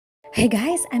Hey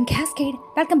guys, I'm Cascade.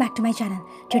 Welcome back to my channel.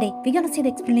 Today, we're going to see the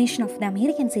explanation of the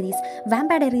American series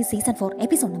Vampire Diaries Season 4,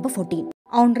 Episode number 14.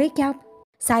 On recap,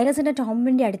 സൈറസിന്റെ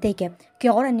ടോമിന്റെ അടുത്തേക്ക്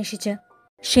ക്യോർ അന്വേഷിച്ച്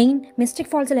Shane mystic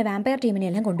ഫോൾസിലെ vampire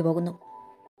ടീമിനെല്ലാം കൊണ്ടുപോകുന്നു.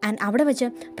 And അവിടെ വെച്ച്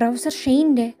professor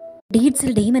ഷെയ്നിന്റെ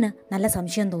ഡീഡ്സിൽ ഡെയ്മന് നല്ല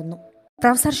സംശയം തോന്നുന്നു.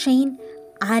 Professor Shane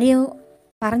ആരെയോ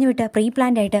പറഞ്ഞുവിട്ട് pre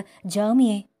planned ആയിട്ട്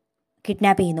ജേർമിയെ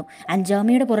കിഡ്നാപ്പ് ചെയ്യുന്നു. ആൻഡ്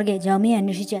ജേർമിയുടെ പുറകെ ജേർമിയെ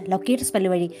അന്വേഷിച്ച് ലൊക്കേറ്റർ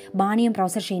സ്പെല്ല് വഴി ബാണിയും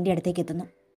പ്രൊഫസർ ഷെയ്ൻ്റെ അടുത്തേക്ക് എത്തുന്നു.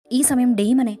 ഈ സമയം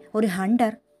ഡെയ്മനെ ഒരു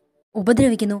ഹണ്ടർ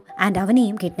ഉപദ്രവിക്കുന്നു ആൻഡ്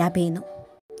അവനെയും കിഡ്നാപ്പ് ചെയ്യുന്നു.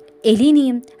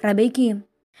 എലീനയും റബേക്കയും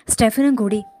സ്റ്റെഫനും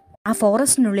കൂടി ആ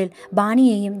ഫോറസ്റ്റിനുള്ളിൽ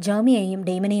ബാണിയെയും ജേർമിയെയും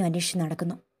ഡെയ്മനെയും അന്വേഷിച്ച്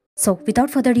നടക്കുന്നു. So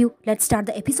without further due let's start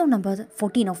the episode number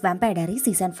 14 of vampire diaries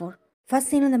season 4.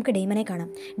 First സീനിൽ നമുക്ക് ഡെയ്മനെ കാണാം.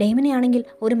 ഡെയ്മനെ ആണെങ്കിൽ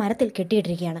ഒരു മരത്തിൽ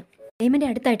കെട്ടിയിട്ടിരിക്കുകയാണ്. ഡെയ്മൻ്റെ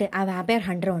അടുത്തായിട്ട് ആ വാമ്പയർ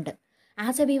ഹണ്ടറും ഉണ്ട്.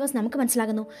 ആസ് എ വ്യൂവേഴ്സ് നമുക്ക്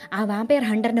മനസ്സിലാകുന്നു ആ വാമ്പയർ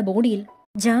ഹണ്ടറിൻ്റെ ബോഡിയിൽ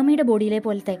ജേർമിയുടെ ബോഡിയിലെ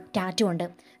പോലത്തെ ടാറ്റു ഉണ്ട്.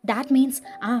 ദാറ്റ് മീൻസ്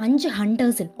ആ 5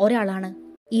 ഹണ്ടേഴ്സിൽ ഒരാളാണ്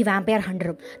ഈ വാമ്പയർ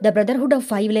ഹണ്ടറും. ദ ബ്രദർഹുഡ് ഓഫ്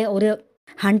 5 ഒരു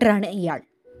ഹണ്ടറാണ് ഇയാൾ.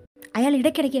 അയാൾ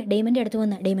ഇടയ്ക്കിടയ്ക്ക് ഡെയ്മൻ്റെ അടുത്ത്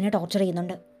വന്ന് ഡെയ്മനെ ടോർച്ചർ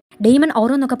ചെയ്യുന്നുണ്ട്. ഡെയ്മൻ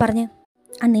ഓരോന്നൊക്കെ പറഞ്ഞ്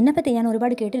നിന്നെപ്പറ്റി ഞാൻ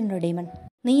ഒരുപാട് കേട്ടിട്ടുണ്ടോ ഡെയ്മൻ,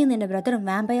 നീയും നിൻ്റെ ബ്രദറും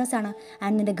വാമ്പയേഴ്സാണ്.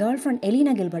 ആൻഡ് നിൻ്റെ ഗേൾ ഫ്രണ്ട്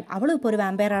എലീന ഗിൽബർട്ട് അവളും ഇപ്പോൾ ഒരു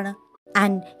വാമ്പയറാണ്.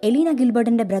 ആൻഡ് എലീന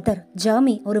ഗിൽബർട്ടിൻ്റെ ബ്രദർ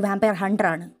ജേർമി ഒരു വാമ്പയർ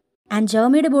ഹണ്ടറാണ്. ആൻഡ്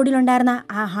ജേർമിയുടെ ബോഡിയിലുണ്ടായിരുന്ന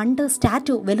ആ ഹണ്ടർ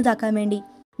സ്റ്റാറ്റു വലുതാക്കാൻ വേണ്ടി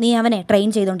നീ അവനെ ട്രെയിൻ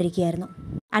ചെയ്തുകൊണ്ടിരിക്കുകയായിരുന്നു.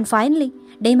 ആൻഡ് ഫൈനലി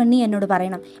ഡെയ്മൺ, നീ എന്നോട്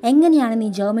പറയണം, എങ്ങനെയാണ് നീ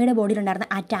ജേർമിയുടെ ബോഡിയിലുണ്ടായിരുന്ന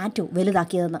ആ ടാറ്റു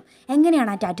വലുതാക്കിയതെന്ന്,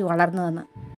 എങ്ങനെയാണ് ആ ടാറ്റു വളർന്നതെന്ന്.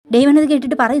 ഡെയ്മൺ ഇത്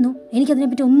കേട്ടിട്ട് പറയുന്നു,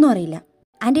 എനിക്കതിനെപ്പറ്റി ഒന്നും അറിയില്ല.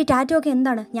 ആൻഡ് ഈ ടാറ്റു ഒക്കെ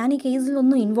എന്താണ്, ഞാൻ ഈ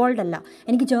കേസിലൊന്നും ഇൻവോൾവ് അല്ല,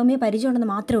 എനിക്ക് ജേർമിയെ പരിചയമുണ്ടെന്ന്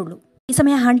മാത്രമേ ഉള്ളൂ. ഈ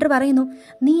സമയം ഹണ്ടർ പറയുന്നു,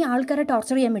 നീ ആൾക്കാരെ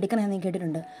ടോർച്ചർ ചെയ്യാൻ എടുക്കണമെന്ന് നീ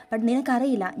കേട്ടിട്ടുണ്ട്, ബട്ട്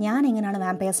നിനക്കറിയില്ല ഞാൻ എങ്ങനെയാണ്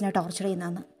വാമ്പയേഴ്സിനെ ടോർച്ചർ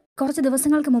ചെയ്യുന്നതെന്ന്. കുറച്ച്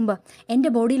ദിവസങ്ങൾക്ക് മുമ്പ് എൻ്റെ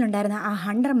ബോഡിയിലുണ്ടായിരുന്ന ആ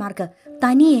ഹണ്ടർമാർക്ക്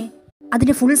തനിയെ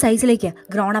അതിൻ്റെ ഫുൾ സൈസിലേക്ക്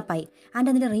ഗ്രോണപ്പായി. ആൻഡ്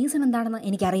അതിൻ്റെ റീസൺ എന്താണെന്ന്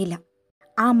എനിക്കറിയില്ല.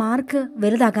 ആ മാർക്ക്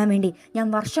വലുതാക്കാൻ വേണ്ടി ഞാൻ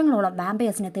വർഷങ്ങളോളം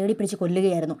വാമ്പയേഴ്സിനെ തേടിപ്പിടിച്ച്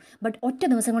കൊല്ലുകയായിരുന്നു. ബട്ട് ഒറ്റ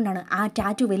ദിവസം കൊണ്ടാണ് ആ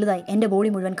ടാറ്റു വലുതായി എൻ്റെ ബോഡി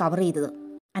മുഴുവൻ കവർ ചെയ്തത്.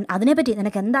 ആൻഡ് അതിനെപ്പറ്റി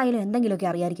നിനക്ക് എന്തായാലും എന്തെങ്കിലുമൊക്കെ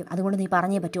അറിയായിരിക്കും, അതുകൊണ്ട് നീ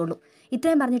പറഞ്ഞേ പറ്റുള്ളൂ.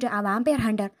 ഇത്രയും പറഞ്ഞിട്ട് ആ വാമ്പയർ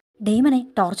ഹണ്ടർ ഡെയ്മനെ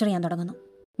ടോർച്ചർ ചെയ്യാൻ തുടങ്ങുന്നു.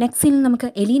 നെക്സ്റ്റ് സീനിൽ നമുക്ക്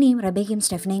എലീനയും റബേക്കയും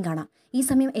സ്റ്റെഫനെയും കാണാം. ഈ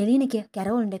സമയം എലീനയ്ക്ക്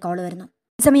കരോളിൻ്റെ കോൾ വരുന്നു.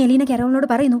 ഈ സമയം എലീന കരോളിനോട്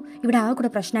പറയുന്നു, ഇവിടെ ആ കൂടെ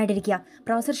പ്രശ്നമായിട്ടിരിക്കുക,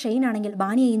 പ്രൊഫസർ ഷെയ്ൻ ആണെങ്കിൽ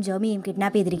ബാണിയെയും ജേർമിയെയും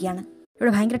കിഡ്നാപ്പ് ചെയ്തിരിക്കുകയാണ്.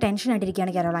 ഇവിടെ ഭയങ്കര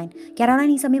ടെൻഷനായിട്ടിരിക്കുകയാണ്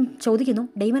കരോളൈൻ ഈ സമയം ചോദിക്കുന്നു,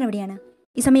 ഡെയ്മൻ എവിടെയാണ്?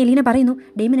 ഈ സമയം എലീന പറയുന്നു,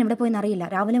 ഡെയ്മൻ എവിടെ പോയെന്ന് അറിയില്ല,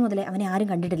 രാവിലെ മുതലേ അവനെ ആരും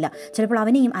കണ്ടിട്ടില്ല, ചിലപ്പോൾ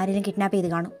അവനെയും ആരെങ്കിലും കിഡ്നാപ്പ് ചെയ്ത്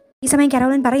കാണും. ഈ സമയം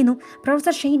കരോളൈൻ പറയുന്നു,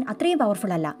 പ്രൊഫസർ ഷെയ്ൻ അത്രയും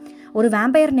പവർഫുൾ അല്ല ഒരു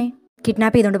വാമ്പയറിനെ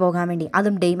കിഡ്നാപ്പ് ചെയ്തുകൊണ്ട് പോകാൻ വേണ്ടി,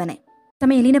 അതും ഡെയ്മനെ. ഈ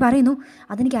സമയം എലീന പറയുന്നു,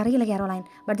 അതെനിക്കറിയില്ല Caroline,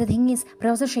 but the thing is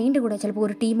professor ഷെയ്ൻ്റെ കൂടെ ചിലപ്പോൾ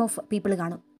ഒരു ടീം ഓഫ് പീപ്പിൾ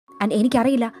കാണും. ആൻഡ്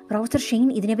എനിക്കറിയില്ല, പ്രൊഫസർ ഷെയ്ൻ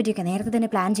ഇതിനെപ്പറ്റിയൊക്കെ നേരത്തെ തന്നെ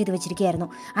പ്ലാൻ ചെയ്ത് വെച്ചിരിക്കുകയായിരുന്നു.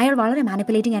 അയാൾ വളരെ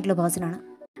മാനിപ്പുലേറ്റിംഗ് ആയിട്ടുള്ള പേഴ്സണാണ്.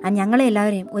 ആൻഡ് ഞങ്ങളെ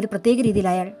എല്ലാവരെയും ഒരു പ്രത്യേക രീതിയിൽ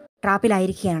അയാൾ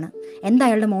ട്രാപ്പിലായിരിക്കുകയാണ്. എന്താ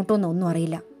അയാളുടെ മോട്ടോ എന്നൊന്നും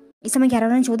അറിയില്ല. ഈ സമയം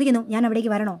കരോളൈൻ ചോദിക്കുന്നു, ഞാൻ അവിടേക്ക്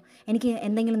വരണോ, എനിക്ക്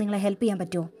എന്തെങ്കിലും നിങ്ങളെ ഹെൽപ്പ് ചെയ്യാൻ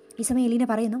പറ്റുമോ? ഈ സമയം എലീന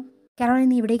പറയുന്നു, കരോളൈൻ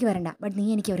നീ ഇവിടേക്ക് വരണ്ട, ബട്ട് നീ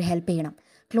എനിക്ക് ഒരു ഹെൽപ്പ് ചെയ്യണം.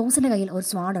 ക്ലോസിൻ്റെ കയ്യിൽ ഒരു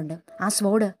സ്വാഡുണ്ട്, ആ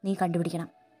സ്വാഡ് നീ കണ്ടുപിടിക്കണം.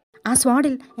 ആ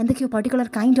സ്വാഡിൽ എന്തൊക്കെയോ പർട്ടിക്കുലർ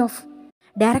കൈൻഡ് ഓഫ്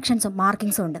ഡയറക്ഷൻസും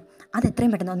മാർക്കിങ്സും ഉണ്ട്. അത്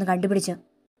എത്രയും പെട്ടെന്ന് ഒന്ന് കണ്ടുപിടിച്ച്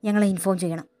ഞങ്ങളെ ഇൻഫോം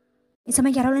ചെയ്യണം. ഈ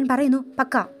സമയം കരോളൈൻ പറയുന്നു,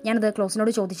 പക്ക, ഞാനത്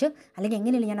ക്ലോസിനോട് ചോദിച്ച് അല്ലെങ്കിൽ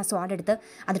എങ്ങനെയല്ല ഞാൻ ആ സ്വാഡ് എടുത്ത്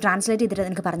അത് ട്രാൻസ്ലേറ്റ് ചെയ്തിട്ട്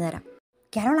എനിക്ക് പറഞ്ഞു തരാം.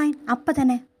 കരോളൈൻ അപ്പം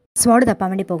തന്നെ സ്വാഡ് തപ്പാൻ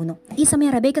വേണ്ടി പോകുന്നു. ഈ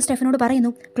സമയം റബേക്ക സ്റ്റെഫനോട് പറയുന്നു,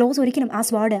 ക്ലോസ് ഒരിക്കലും ആ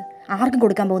സ്വാഡ് ആർക്കും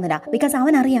കൊടുക്കാൻ പോകുന്നില്ല, ബിക്കോസ്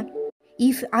അവനറിയാം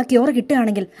ആ ക്യൂറ്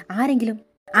കിട്ടുകയാണെങ്കിൽ ആരെങ്കിലും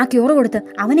ആ ക്യൂറ് കൊടുത്ത്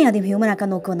അവനെ ആദ്യം ഹ്യൂമൻ ആക്കാൻ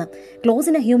നോക്കുമെന്ന്.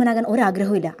 ക്ലോസിന് ഹ്യൂമൻ ആകാൻ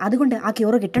ഒരാഗ്രഹവും ഇല്ല, അതുകൊണ്ട് ആ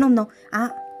ക്യൂറ് കിട്ടണമെന്നോ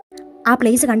ആ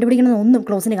പ്ലേസ് കണ്ടുപിടിക്കണമെന്നോ ഒന്നും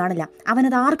ക്ലോസിന് കാണില്ല.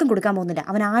 അവനത് ആർക്കും കൊടുക്കാൻ പോകുന്നില്ല,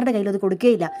 അവൻ ആരുടെ കയ്യിലും അത്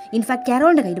കൊടുക്കുകയില്ല. ഇൻഫാക്ട്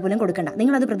കാരോളിൻ്റെ കയ്യിൽ പോലും കൊടുക്കണ്ട,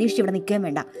 നിങ്ങളത് പ്രതീക്ഷിച്ച് ഇവിടെ നിൽക്കുകയും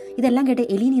വേണ്ട. ഇതെല്ലാം കേട്ട്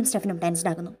എലീനയും സ്റ്റെഫനും ടെൻസ്ഡ്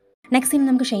ആകുന്നു. നെക്സ്റ്റ് സീനിൽ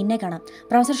നമുക്ക് ഷെയ്നെ കാണാം.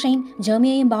 പ്രൊഫസർ ഷെയ്ൻ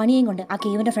ജേർമിയെയും ബാണിയെയും കൊണ്ട് ആ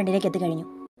കേവിൻ്റെ ഫ്രണ്ടിലേക്ക് എത്തിക്കഴിഞ്ഞു.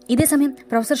 ഇതേ സമയം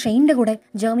പ്രൊഫസർ ഷെയ്ൻ്റെ കൂടെ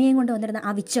ജേർമിയെയും കൊണ്ട് വന്നിരുന്ന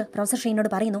ആ വിച്ച് പ്രൊഫസർ ഷെയ്നോട്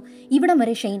പറയുന്നു, ഇവിടം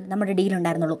വരെ ഷെയ്ൻ നമ്മുടെ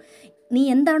ഡീലുണ്ടായിരുന്നുള്ളൂ, നീ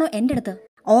എന്താണോ എൻ്റെ അടുത്ത്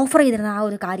ഓഫർ ചെയ്തിരുന്ന ആ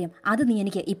ഒരു കാര്യം അത് നീ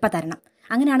എനിക്ക് ഇപ്പം തരണം.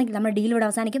 അങ്ങനെയാണെങ്കിൽ നമ്മുടെ ഡീൽ ഇവിടെ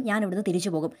അവസാനിക്കും, ഞാൻ ഇവിടുന്ന് തിരിച്ചു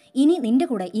പോകും. ഇനി നിൻ്റെ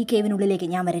കൂടെ ഈ കേവിനുള്ളിലേക്ക്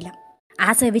ഞാൻ വരില്ല.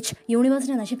 ആസ് എ വിച്ച്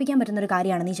യൂണിവേഴ്സിനെ നശിപ്പിക്കാൻ പറ്റുന്നൊരു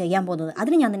കാര്യമാണ് നീ ചെയ്യാൻ പോകുന്നത്,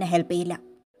 അതിന് ഞാൻ നിന്നെ ഹെൽപ്പ് ചെയ്യില്ല.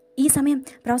 ഈ സമയം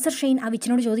പ്രൊഫസർ ഷെയ്ൻ ആ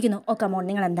വിച്ചിനോട് ചോദിക്കുന്നു, ഓ കമോൺ,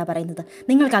 നിങ്ങൾ എന്താ പറയുന്നത്,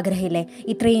 നിങ്ങൾക്ക് ആഗ്രഹമില്ലേ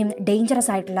ഇത്രയും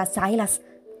ഡേഞ്ചറസ് ആയിട്ടുള്ള സൈലസ്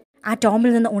ആ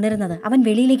ടോംബിൽ നിന്ന് ഉണരുന്നത്, അവൻ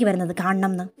വെളിയിലേക്ക് വരുന്നത്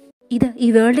കാണണം എന്ന്? ഇത് ഈ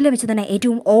വേൾഡിൽ വെച്ച് തന്നെ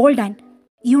ഏറ്റവും ഓൾഡ് ആൻഡ്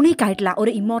യുണീക്ക് ആയിട്ടുള്ള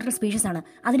ഒരു ഇമ്മോർട്ടൽ സ്പീഷീസ് ആണ്,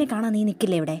 അതിനെ കാണാൻ നീ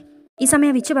നിൽക്കില്ലേ ഇവിടെ? ഈ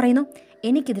സമയം വിച്ച് പറയുന്നു,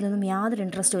 എനിക്കിതിലൊന്നും യാതൊരു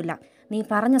ഇൻട്രസ്റ്റും ഇല്ല, നീ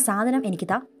പറഞ്ഞ സാധനം എനിക്ക്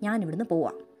താ, ഞാൻ ഇവിടുന്ന്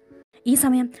പോവാം. ഈ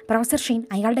സമയം പ്രൊഫസർ ഷെയ്ൻ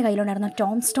അയാളുടെ കയ്യിലുണ്ടായിരുന്ന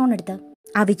ടോം സ്റ്റോൺ എടുത്ത്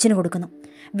ആ വിച്ചിന് കൊടുക്കുന്നു.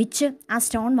 വിച്ച് ആ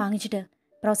സ്റ്റോൺ വാങ്ങിച്ചിട്ട്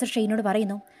പ്രൊഫസർ ഷെയ്നോട്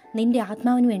പറയുന്നു, നിന്റെ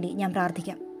ആത്മാവിന് വേണ്ടി ഞാൻ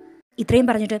പ്രാർത്ഥിക്കാം. ഇത്രയും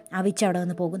പറഞ്ഞിട്ട് ആ വിച്ച് അവിടെ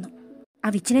നിന്ന് പോകുന്നു. ആ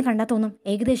വിച്ചിനെ കണ്ടാൽ തോന്നും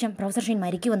ഏകദേശം പ്രൊഫസർ ഷെയ്ൻ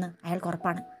മരിക്കുമെന്ന് അയാൾക്ക്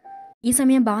ഉറപ്പാണ്. ഈ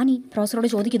സമയം ബാണി പ്രൊഫസറോട്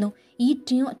ചോദിക്കുന്നു, ഈ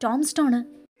ടോം സ്റ്റോണ്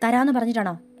തരാമെന്ന്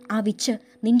പറഞ്ഞിട്ടാണോ ആ വിച്ച്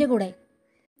നിൻ്റെ കൂടെ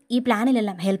ഈ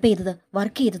പ്ലാനിലെല്ലാം ഹെൽപ്പ് ചെയ്തത്,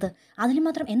 വർക്ക് ചെയ്തത്? അതിന്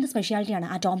മാത്രം എന്ത് സ്പെഷ്യാലിറ്റിയാണ്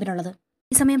ആ ടോംബിനുള്ളത്?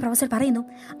 ഈ സമയം പ്രൊഫസർ പറയുന്നു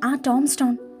ആ ടോം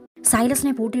സ്റ്റോൺ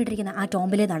സൈലസിനെ പൂട്ടിയിട്ടിരിക്കുന്ന ആ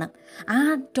ടോംബിലേതാണ്. ആ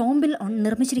ടോംബിൽ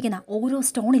നിർമ്മിച്ചിരിക്കുന്ന ഓരോ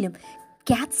സ്റ്റോണിലും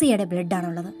കാറ്റ്സിയുടെ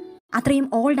ബ്ലഡാണുള്ളത്. അത്രയും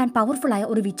ഓൾഡ് ആൻഡ് പവർഫുൾ ആയ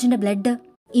ഒരു വിച്ചിൻ്റെ ബ്ലഡ്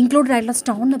ഇൻക്ലൂഡഡ് ആയിട്ടുള്ള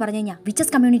സ്റ്റോൺ എന്ന് പറഞ്ഞു കഴിഞ്ഞാൽ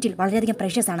വിച്ചസ് കമ്മ്യൂണിറ്റിയിൽ വളരെയധികം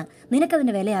പ്രഷ്യസ് ആണ്.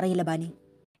 നിനക്കതിൻ്റെ വില അറിയില്ല ബാനി.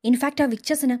 ഇൻഫാക്റ്റ് ആ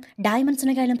വിച്ചസിന്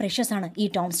ഡയമണ്ട്സിനെക്കാളും പ്രഷ്യസ് ആണ് ഈ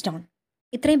ടോം സ്റ്റോൺ.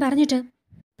 ഇത്രയും പറഞ്ഞിട്ട്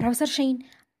പ്രൊഫസർ ഷെയ്ൻ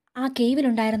ആ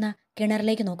കേവിലുണ്ടായിരുന്ന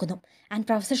കിണറിലേക്ക് നോക്കുന്നു. ആൻഡ്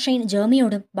പ്രൊഫസർ ഷെയ്ൻ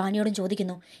ജെർമിയോടും ബാനിയോടും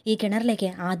ചോദിക്കുന്നു, ഈ കിണറിലേക്ക്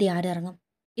ആദ്യം ആര് ഇറങ്ങും?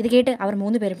 ഇത് കേട്ട് അവർ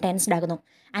 3 പേരും ടെൻസ്ഡ് ആകുന്നു.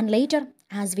 And later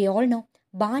as we all no,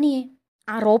 ബാനിയെ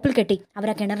ആ റോപ്പിൽ കെട്ടി അവർ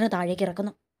ആ കിണറിന് താഴേക്ക്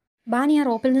ഇറക്കുന്നു. ബാനി ആ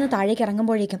റോപ്പിൽ നിന്ന് താഴേക്ക്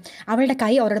ഇറങ്ങുമ്പോഴേക്കും അവളുടെ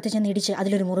കൈ ഒരിടത്ത് ചെന്ന് ഇടിച്ച്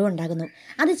അതിലൊരു മുറിവുണ്ടാകുന്നു.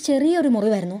 അത് ചെറിയൊരു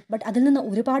മുറിവായിരുന്നു, ബട്ട് അതിൽ നിന്ന്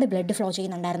ഒരുപാട് ബ്ലഡ് ഫ്ലോ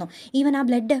ചെയ്യുന്നുണ്ടായിരുന്നു. ഈവൻ ആ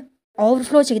ബ്ലഡ്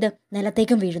ഓവർഫ്ലോ ചെയ്ത്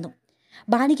നിലത്തേക്കും വീഴുന്നു.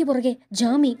 ബാനിക്ക് പുറകെ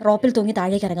ജെർമി റോപ്പിൽ തൂങ്ങി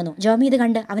താഴേക്ക് ഇറങ്ങുന്നു. ജെർമി ഇത്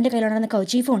കണ്ട് അവൻ്റെ കയ്യിലുണ്ടായിരുന്ന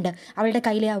കർച്ചീഫും കൊണ്ട് അവളുടെ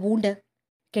കയ്യിലെ ആ വൂണ്ട്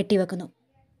കെട്ടിവെക്കുന്നു.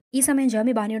 ഈ സമയം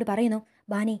ജെർമി ബാനിയോട് പറയുന്നു,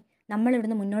 ബാനി, നമ്മൾ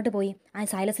ഇവിടുന്ന് മുന്നോട്ട് പോയി ആ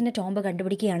സൈലസിൻ്റെ ടോംബ്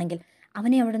കണ്ടുപിടിക്കുകയാണെങ്കിൽ,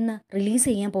 അവനെ അവിടുന്ന് റിലീസ്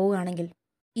ചെയ്യാൻ പോവുകയാണെങ്കിൽ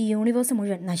ഈ യൂണിവേഴ്സ്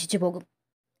മുഴുവൻ നശിച്ചു പോകും.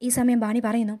 ഈ സമയം ബാനി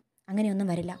പറയുന്നു, അങ്ങനെയൊന്നും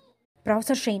വരില്ല.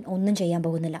 പ്രൊഫസർ ഷെയ്ൻ ഒന്നും ചെയ്യാൻ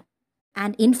പോകുന്നില്ല.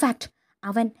 ആൻഡ് ഇൻഫാക്റ്റ്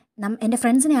അവൻ എൻ്റെ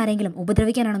ഫ്രണ്ട്സിനെ ആരെങ്കിലും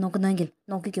ഉപദ്രവിക്കാനാണ് നോക്കുന്നതെങ്കിൽ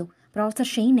നോക്കിക്കോ, പ്രൊഫസർ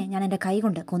ഷെയ്നെ ഞാൻ എൻ്റെ കൈ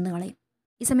കൊണ്ട് കൊന്നുകളയും.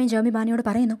 ഈ സമയം ജെർമി ബാനിയോട്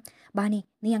പറയുന്നു, ബാനി,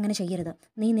 നീ അങ്ങനെ ചെയ്യരുത്.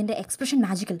 നീ നിൻ്റെ എക്സ്പ്രഷൻ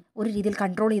മാജിക്കിൽ ഒരു രീതിയിൽ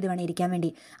കൺട്രോൾ ചെയ്ത് വേണം ഇരിക്കാൻ വേണ്ടി.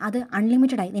 അത്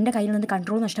അൺലിമിറ്റഡായി നിൻ്റെ കയ്യിൽ നിന്ന്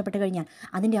കൺട്രോൾ നഷ്ടപ്പെട്ട് കഴിഞ്ഞാൽ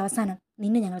അതിൻ്റെ അവസാനം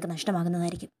നിന്നെ ഞങ്ങൾക്ക്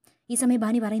നഷ്ടമാകുന്നതായിരിക്കും. ഈ സമയം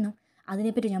ബാനി പറയുന്നു,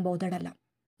 അതിനെപ്പറ്റി ഞാൻ ബോധേഡല്ല.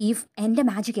 ഇഫ് എൻ്റെ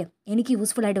മാജിക്ക് എനിക്ക്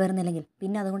യൂസ്ഫുൾ ആയിട്ട് വരുന്നില്ലെങ്കിൽ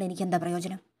പിന്നെ അതുകൊണ്ട് എനിക്ക് എന്താ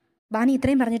പ്രയോജനം? ബാനി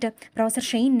ഇത്രയും പറഞ്ഞിട്ട് പ്രൊഫസർ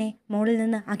ഷെയ്നെ മുകളിൽ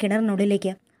നിന്ന് ആ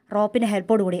കിണറിനുള്ളിലേക്ക് റോപ്പിൻ്റെ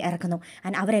ഹെൽപ്പോട് കൂടി ഇറക്കുന്നു.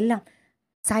 ആൻഡ് അവരെല്ലാം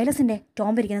സൈലസിൻ്റെ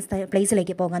ടോംബിരിക്കുന്ന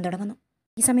പ്ലേസിലേക്ക് പോകാൻ തുടങ്ങുന്നു.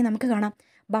 ഈ സമയം നമുക്ക് കാണാം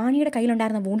ബാനിയുടെ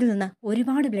കയ്യിലുണ്ടായിരുന്ന വൂണ്ടിൽ നിന്ന്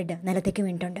ഒരുപാട് ബ്ലഡ് നിലത്തേക്ക്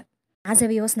വീണിട്ടുണ്ട്. ആസ് എ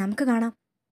വ്യൂവേഴ്സ് നമുക്ക് കാണാം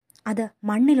അത്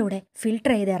മണ്ണിലൂടെ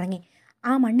ഫിൽട്ടർ ചെയ്ത് ഇറങ്ങി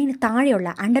ആ മണ്ണിന് താഴെയുള്ള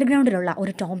അണ്ടർഗ്രൗണ്ടിലുള്ള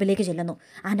ഒരു ടോംബിലേക്ക് ചെല്ലുന്നു.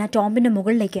 ആൻഡ് ആ ടോംബിൻ്റെ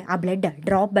മുകളിലേക്ക് ആ ബ്ലഡ്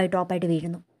ഡ്രോപ്പ് ബൈ ഡ്രോപ്പ് ആയിട്ട്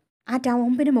വീഴുന്നു. ആ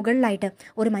ടോംബിന് മുകളിലായിട്ട്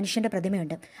ഒരു മനുഷ്യൻ്റെ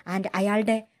പ്രതിമയുണ്ട്. ആൻഡ്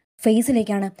അയാളുടെ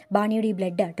ഫേസിലേക്കാണ് ബാനിയുടെ ഈ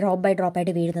ബ്ലഡ് ഡ്രോപ്പ് ബൈ ഡ്രോപ്പ്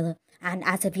ആയിട്ട് വീഴുന്നത്. ആൻഡ്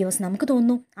ആസ് എ വ്യൂവേഴ്സ് നമുക്ക്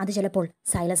തോന്നുന്നു അത് ചിലപ്പോൾ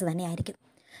സൈലസ് തന്നെയായിരിക്കും.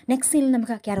 നെക്സ്റ്റ് സീനിൽ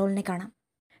നമുക്ക് കാരോളിനെ കാണാം.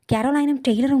 കാരോലൈനും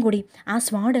ടൈലറും കൂടി ആ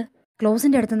സ്വാഡ്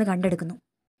ക്ലോസിൻ്റെ അടുത്തുനിന്ന് കണ്ടെടുക്കുന്നു.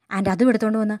 ആൻഡ് അതും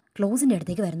എടുത്തുകൊണ്ട് വന്ന് ക്ലോസിൻ്റെ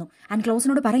അടുത്തേക്ക് വരുന്നു. ആൻഡ്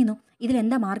ക്ലോസിനോട് പറയുന്നു,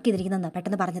 ഇതിലെന്താ മാർക്ക് ചെയ്തിരിക്കുന്നതെന്ന്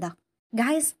പെട്ടെന്ന് പറഞ്ഞതാ.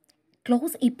 ഗായ്സ്,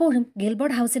 ക്ലോസ് ഇപ്പോഴും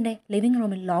ഗിൽബർട്ട് ഹൗസിൻ്റെ ലിവിംഗ്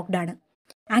റൂമിൽ ലോക്ക്ഡാണ്.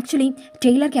 ആക്ച്വലി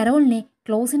ടൈലർ കാരോളിനെ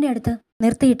ക്ലോസിൻ്റെ അടുത്ത്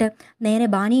നിർത്തിയിട്ട് നേരെ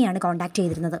ബാനിയെയാണ് കോൺടാക്ട്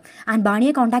ചെയ്തിരുന്നത്. ആൻഡ്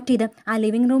ബാനിയെ കോൺടാക്ട് ചെയ്ത് ആ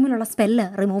ലിവിംഗ് റൂമിലുള്ള സ്പെല്ല്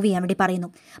റിമൂവ് ചെയ്യാൻ വേണ്ടി പറയുന്നു.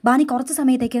 ബാനി കുറച്ച്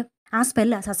സമയത്തേക്ക് ആ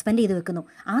സ്പെല്ല് സസ്പെൻഡ് ചെയ്ത് വെക്കുന്നു.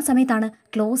 ആ സമയത്താണ്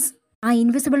ക്ലോസ് ആ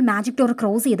ഇൻവിസിബിൾ മാജിക് ഡോർ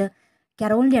ക്രോസ് ചെയ്ത്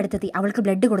കരോളിൻ്റെ അടുത്തെത്തി അവൾക്ക്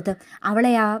ബ്ലഡ് കൊടുത്ത്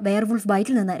അവളെ ആ വെയർവുൾഫ്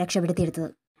ബൈറ്റിൽ നിന്ന് രക്ഷപ്പെടുത്തിയെടുത്തത്.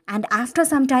 And after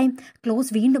some time close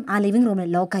വീണ്ടും ആ ലിവിംഗ് റൂമിൽ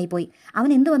ലോക്കായി പോയി. അവൻ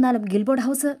എന്ത് വന്നാലും ഗിൽബർട്ട്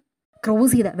ഹൗസ്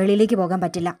ക്രോസ് ചെയ്ത് വെളിയിലേക്ക് പോകാൻ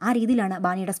പറ്റില്ല. ആ രീതിയിലാണ്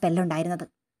ബാനിയുടെ സ്പെല്ലുണ്ടായിരുന്നത്.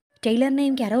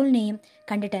 ടൈലറിനെയും കരോളിനെയും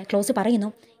കണ്ടിട്ട് ക്ലോസ് പറയുന്നു,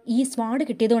 ഈ സ്വാഡ്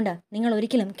കിട്ടിയതുകൊണ്ട് നിങ്ങൾ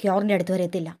ഒരിക്കലും ക്യോറിൻ്റെ അടുത്ത് വരെ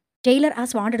എത്തില്ല. ടൈലർ ആ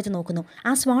സ്വാഡ് എടുത്ത് നോക്കുന്നു.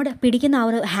 ആ സ്വാഡ് പിടിക്കുന്ന ആ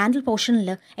ഒരു ഹാൻഡിൽ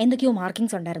പോർഷനിൽ എന്തൊക്കെയോ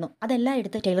മാർക്കിങ്സ് ഉണ്ടായിരുന്നു. അതെല്ലാം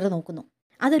എടുത്ത് ടൈലർ നോക്കുന്നു.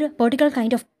 അതൊരു പെർട്ടിക്കുലർ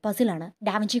കൈൻഡ് ഓഫ് പസിലാണ്,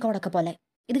 ഡാവിഞ്ചി കോഡൊക്കെ പോലെ.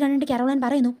 ഇത് കണ്ടിട്ട് കാരോലൈൻ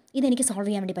പറയുന്നു, ഇതെനിക്ക് സോൾവ്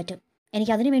ചെയ്യാൻ വേണ്ടി പറ്റും.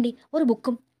 എനിക്ക് അതിനു വേണ്ടി ഒരു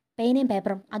ബുക്കും പേനയും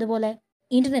പേപ്പറും അതുപോലെ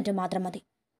ഇൻ്റർനെറ്റും മാത്രം മതി.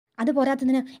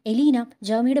 അതുപോരാത്തതിന് എലീന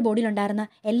ജെർമിയുടെ ബോഡിയിലുണ്ടായിരുന്ന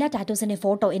എല്ലാ ടാറ്റൂസിൻ്റെയും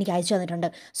ഫോട്ടോ എനിക്ക് അയച്ചു തന്നിട്ടുണ്ട്.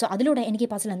 സോ അതിലൂടെ എനിക്ക് ഈ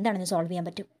പസിൽ എന്താണെന്ന് സോൾവ് ചെയ്യാൻ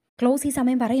പറ്റും. ക്ലോസ് ഈ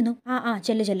സമയം പറയുന്നു,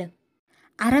 ചെല്ല്.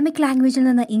 അറമിക് ലാംഗ്വേജിൽ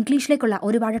നിന്ന് ഇംഗ്ലീഷിലേക്കുള്ള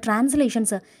ഒരുപാട്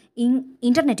ട്രാൻസ്ലേഷൻസ്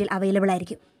ഇൻ്റർനെറ്റിൽ അവൈലബിൾ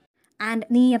ആയിരിക്കും. ആൻഡ്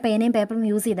നീ ആ പേനയും പേപ്പറും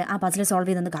യൂസ് ചെയ്ത് ആ പസിൽ സോൾവ്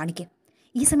ചെയ്തെന്ന് കാണിക്കും.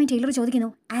 ഈ സമയം ടൈലർ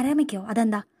ചോദിക്കുന്നു, അറമിക്കോ,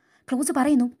 അതെന്താ? ക്ലോസ്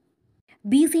പറയുന്നു,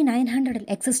 BC 900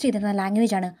 എക്സിസ്റ്റ് ചെയ്തിരുന്ന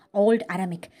ലാംഗ്വേജാണ് ഓൾഡ്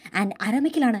അറമിക്. ആൻഡ്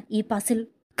അറമിക്കിലാണ് ഈ പസിൽ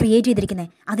ക്രിയേറ്റ് ചെയ്തിരിക്കുന്നത്.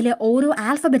 അതിലെ ഓരോ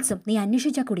ആൽഫബറ്റ്സും നീ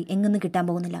അന്വേഷിച്ചാൽ കൂടി എങ്ങൊന്നും കിട്ടാൻ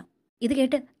പോകുന്നില്ല. ഇത്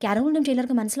കേട്ട് കാരോളിനും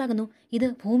ടൈലർക്ക് മനസ്സിലാകുന്നു ഇത്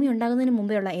ഭൂമി ഉണ്ടാകുന്നതിന്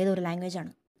മുമ്പെയുള്ള ഏതോ ഒരു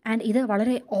ലാംഗ്വേജാണ്. ആൻഡ് ഇത്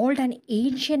വളരെ ഓൾഡ് ആൻഡ്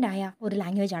ഏൻഷ്യൻ്റ് ആയ ഒരു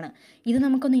ലാംഗ്വേജാണ്. ഇത്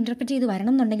നമുക്കൊന്ന് ഇൻ്റർപ്രറ്റ് ചെയ്ത്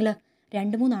വരണം എന്നുണ്ടെങ്കിൽ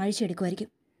 2-3 ആഴ്ച എടുക്കുമായിരിക്കും.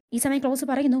 ഈ സമയം ക്ലോസ്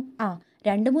പറയുന്നു,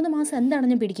 2-3 മാസം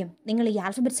എന്താണെന്നും പിടിക്കും നിങ്ങൾ ഈ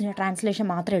ആൽഫബറ്റ്സിൻ്റെ ട്രാൻസ്ലേഷൻ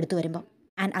മാത്രം എടുത്തു വരുമ്പോൾ.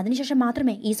 ആൻഡ് അതിനുശേഷം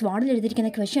മാത്രമേ ഈ സ്വാഡിൽ എഴുതിയിരിക്കുന്ന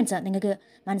ക്വസ്റ്റ്യൻസ് നിങ്ങൾക്ക്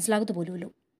മനസ്സിലാകത്തു പോലുള്ളൂ.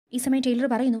 ഈ സമയം ടൈലർ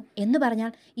പറയുന്നു, എന്ന്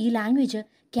പറഞ്ഞാൽ ഈ ലാംഗ്വേജ്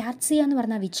കാറ്റ്സിയ എന്ന്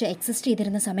പറഞ്ഞ വിച്ച് എക്സിസ്റ്റ്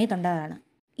ചെയ്തിരുന്ന സമയത്തുണ്ടായതാണ്.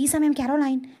 ഈ സമയം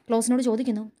കാരോലൈൻ ക്ലോസിനോട്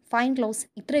ചോദിക്കുന്നു, ഫൈൻ ക്ലോസ്,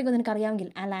 ഇത്രയൊക്കെ നിനക്കറിയാമെങ്കിൽ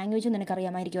ആ ലാംഗ്വേജും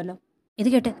നിനക്കറിയാമായിരിക്കുമല്ലോ. ഇത്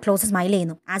കേട്ട് ക്ലോസ് സ്മൈൽ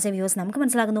ചെയ്യുന്നു. ആസ് എ വ്യൂവേഴ്സ് നമുക്ക്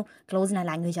മനസ്സിലാകുന്നു ക്ലോസിന് ആ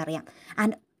ലാംഗ്വേജ് അറിയാം.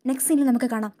 ആൻഡ് നെക്സ്റ്റ് സീനിൽ നമുക്ക്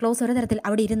കാണാം ക്ലോസ് ഒരു തരത്തിൽ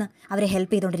അവിടെ ഇരുന്ന് അവരെ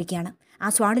ഹെൽപ്പ് ചെയ്തുകൊണ്ടിരിക്കുകയാണ് ആ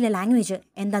സ്വാഡിലെ ലാംഗ്വേജ്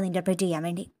എന്താണെന്ന് ഇൻ്റർപ്രറ്റ് ചെയ്യാൻ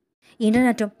വേണ്ടി.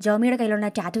 ഇൻ്റർനെറ്റും ജെർമിയുടെ കയ്യിലുള്ള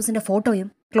ടാറ്റൂസിൻ്റെ ഫോട്ടോയും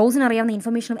ക്ലോസിന് അറിയാവുന്ന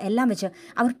ഇൻഫർമേഷനും എല്ലാം വെച്ച്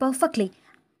അവർ പെർഫെക്റ്റ്ലി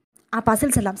ആ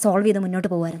പസിൽസ് എല്ലാം സോൾവ് ചെയ്ത് മുന്നോട്ട്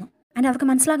പോകുമായിരുന്നു. ആൻഡ് അവർക്ക്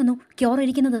മനസ്സിലാകുന്നു ക്യോർ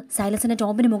ഇരിക്കുന്നത് സൈലസിൻ്റെ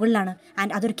ടോപ്പിന് മുകളിലാണ്.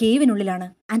 ആൻഡ് അതൊരു കേവിനുള്ളിലാണ്.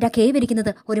 ആൻഡ് ആ കേവ്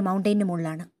ഇരിക്കുന്നത് ഒരു മൗണ്ടെയിനിന്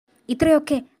മുകളിലാണ്.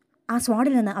 ഇത്രയൊക്കെ ആ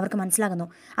സ്വാഡിൽ നിന്ന് അവർക്ക് മനസ്സിലാകുന്നു.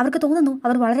 അവർക്ക് തോന്നുന്നു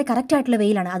അവർ വളരെ കറക്റ്റായിട്ടുള്ള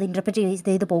വേയിലാണ് അത് ഇൻ്റർപ്രറ്റ്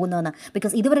ചെയ്ത് പോകുന്നതെന്ന്.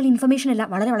 ബിക്കോസ് ഇതുവരെയുള്ള ഇൻഫർമേഷൻ എല്ലാം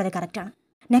വളരെ വളരെ കറക്റ്റാണ്.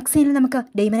 നെക്സ്റ്റ് സീനിൽ നമുക്ക്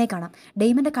ഡെയ്മനെ കാണാം.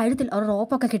 ഡെയ്മൻ്റെ കഴുത്തിൽ ഒരു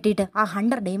റോപ്പൊക്കെ കെട്ടിയിട്ട് ആ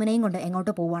ഹണ്ടർ ഡെയ്മനെയും കൊണ്ട്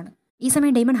എങ്ങോട്ടോ പോവുകയാണ്. ഈ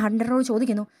സമയം ഡെയ്മൺ ഹണ്ടറോട്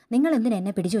ചോദിക്കുന്നു, നിങ്ങൾ എന്തിനാ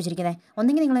എന്നെ പിടിച്ചു വെച്ചിരിക്കുന്നത്?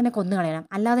 ഒന്നെങ്കിൽ നിങ്ങൾ എന്നെ കൊന്നു കളയണം,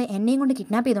 അല്ലാതെ എന്നെയും കൊണ്ട്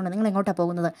കിഡ്നാപ്പ് ചെയ്തുകൊണ്ട് നിങ്ങൾ എങ്ങോട്ടാണ്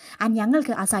പോകുന്നത്? ആൻഡ്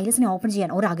ഞങ്ങൾക്ക് ആ സൈലസിനെ ഓപ്പൺ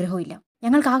ചെയ്യാൻ ഒരു ആഗ്രഹവും ഇല്ല.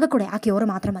 ഞങ്ങൾക്ക് ആകെ കൂടെ ആ ക്യൂർ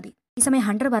മാത്രം മതി. ഈ സമയം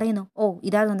ഹണ്ടർ പറയുന്നു, ഓ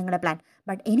ഇതായിരുന്നു നിങ്ങളുടെ പ്ലാൻ,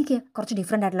 ബട്ട് എനിക്ക് കുറച്ച്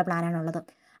ഡിഫറെൻ്റ് ആയിട്ടുള്ള പ്ലാനാണുള്ളത്.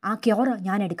 ആ ക്യൂർ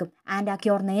ഞാൻ എടുക്കും ആൻഡ് ആ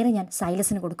ക്യൂർ നേരെ ഞാൻ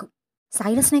സൈലസിന് കൊടുക്കും.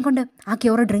 സൈലസിനെ കൊണ്ട് ആ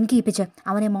ക്യൂർ ഡ്രിങ്ക് ചെയ്യിപ്പിച്ച്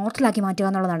അവനെ മോർട്ടലാക്കി മാറ്റുക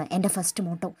എന്നുള്ളതാണ് എൻ്റെ ഫസ്റ്റ്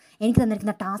മോട്ടോ. എനിക്ക്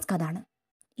തന്നിരിക്കുന്ന ടാസ്ക് അതാണ്.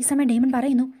 ഈ സമയം ഡെയ്മൺ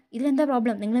പറയുന്നു, ഇതിലെന്താ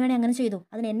പ്രോബ്ലം? നിങ്ങൾ വേണേൽ അങ്ങനെ ചെയ്തു,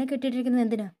 അതിന് എന്നെ കെട്ടിയിട്ടിരിക്കുന്നത്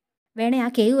എന്തിനാ? വേണേ ആ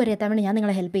കേവ് വരെ എത്താൻ വേണ്ടി ഞാൻ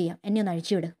നിങ്ങളെ ഹെൽപ്പ് ചെയ്യാം, എന്നെ ഒന്ന്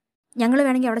അഴിച്ചുവിട്. ഞങ്ങൾ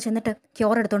വേണമെങ്കിൽ അവിടെ ചെന്നിട്ട്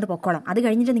ക്യൂർ എടുത്തുകൊണ്ട് പൊക്കോളാം. അത്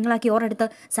കഴിഞ്ഞിട്ട് നിങ്ങൾ ആ ക്യൂർ എടുത്ത്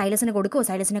സൈലസിന് കൊടുക്കുമോ,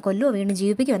 സൈലസിനെ കൊല്ലുമോ, വീണ്ടും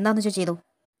ജീവിപ്പിക്കുമോ, എന്താണെന്ന് വെച്ചാൽ ചെയ്തു.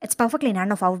 It's perfectly none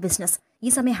of our business.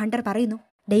 ഈ സമയം ഹണ്ടർ പറയുന്നു,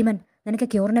 ഡെയ്മൺ നിനക്ക്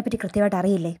ക്യൂറിനെ പറ്റി കൃത്യമായിട്ട്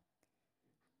അറിയില്ലേ?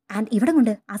 ആൻഡ് ഇവിടെ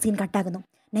കൊണ്ട് ആ സീൻ കട്ടാകുന്നു.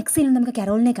 നെക്സ്റ്റ് സീനിൽ നമുക്ക്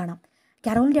കരോളിനെ കാണാം.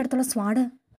 കരോളിൻ്റെ അടുത്തുള്ള സ്വാഡ്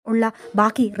ഉള്ള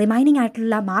ബാക്കി റിമൈനിങ്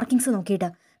ആയിട്ടുള്ള മാർക്കിങ്സ് നോക്കിയിട്ട്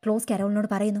ക്ലോസ് കരോളിനോട്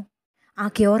പറയുന്നു, ആ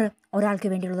ക്യൂർ ഒരാൾക്ക്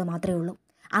വേണ്ടിയുള്ളത് മാത്രമേ ഉള്ളൂ.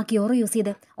 ആ ക്യൂർ യൂസ്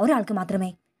ചെയ്ത് ഒരാൾക്ക് മാത്രമേ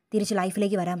തിരിച്ച്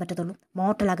ലൈഫിലേക്ക് വരാൻ പറ്റത്തുള്ളൂ,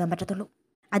 മോർട്ടലാകാൻ പറ്റത്തുള്ളൂ.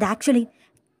 അത് ആക്ച്വലി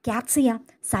കാറ്റ്സിയ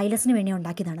സൈലസിന് വേണ്ടി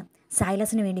ഉണ്ടാക്കിയതാണ്,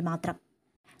 സൈലസിന് വേണ്ടി മാത്രം.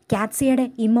 കാറ്റ്സിയയുടെ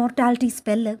ഇമ്മോർട്ടാലിറ്റി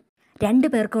സ്പെല്ല് 2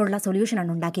 പേർക്കുള്ള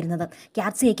സൊല്യൂഷനാണ് ഉണ്ടാക്കിയിരുന്നത്,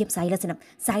 കാറ്റ്സിയയ്ക്കും സൈലസിനും.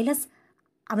 സൈലസ്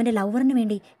അവൻ്റെ ലവറിന്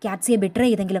വേണ്ടി കാറ്റ്സിയെ ബിട്രേ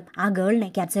ചെയ്തെങ്കിലും ആ ഗേളിനെ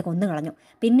കാറ്റ്സിയെ കൊന്നു കളഞ്ഞു.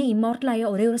 പിന്നെ ഇമ്മോർട്ടലായ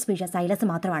ഒരേ ഒരു സ്പീഷീസ് സൈലസ്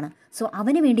മാത്രമാണ്. സോ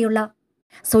അവന് വേണ്ടിയുള്ള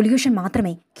സൊല്യൂഷൻ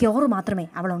മാത്രമേ, ക്യൂർ മാത്രമേ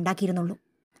അവൾ ഉണ്ടാക്കിയിരുന്നുള്ളൂ.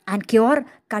 ആൻഡ് ക്യൂർ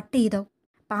കട്ട് ചെയ്തോ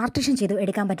പാർട്ടിഷൻ ചെയ്തോ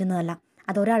എടുക്കാൻ പറ്റുന്നതല്ല,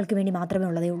 അതൊരാൾക്ക് വേണ്ടി മാത്രമേ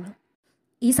ഉള്ളതേ ഉള്ളൂ.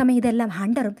 ഈ സമയം ഇതെല്ലാം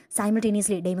ഹണ്ടറും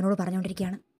സൈമൾട്ടേനിയസ്ലി ഡെയ്മനോട്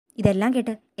പറഞ്ഞുകൊണ്ടിരിക്കുകയാണ്. ഇതെല്ലാം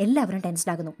കേട്ട് എല്ലാവരും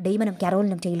ടെൻസ്ഡാകുന്നു, ഡെയ്മനും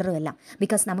കരോളിനും ടൈലറും എല്ലാം.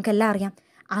 ബിക്കോസ് നമുക്കെല്ലാം അറിയാം,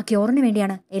 ആ ക്യൂറിന്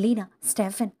വേണ്ടിയാണ് എലീന,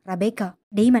 സ്റ്റെഫൻ, റബേക്ക,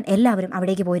 ഡെയ്മൻ എല്ലാവരും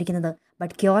അവിടേക്ക് പോയിരിക്കുന്നത്.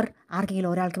 ബട്ട് ക്യൂർ ആർക്കെങ്കിലും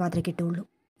ഒരാൾക്ക് മാത്രമേ കിട്ടുകയുള്ളൂ.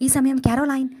 ഈ സമയം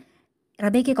കാരോലൈൻ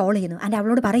റബേക്കയെ കോൾ ചെയ്യുന്നു ആൻഡ്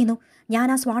അവളോട് പറയുന്നു, ഞാൻ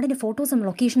ആ സ്വാഡിൻ്റെ ഫോട്ടോസും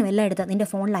ലൊക്കേഷനും എല്ലാം എടുത്ത് നിൻ്റെ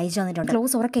ഫോണിൽ അയച്ചു തന്നിട്ടുണ്ട്.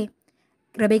 ക്ലോസ് ഉറക്കെ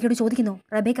റബേക്കയോട് ചോദിക്കുന്നു,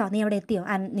 റബേക്ക നീ അവിടെ എത്തിയോ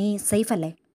ആൻഡ് നീ സേഫ്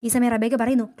അല്ലേ? ഈ സമയം റബേക്ക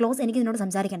പറയുന്നു, ക്ലോസ് എനിക്ക് നിന്നോട്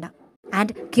സംസാരിക്കണ്ട.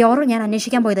 ആൻഡ് ക്യൂർ ഞാൻ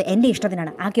അന്വേഷിക്കാൻ പോയത് എൻ്റെ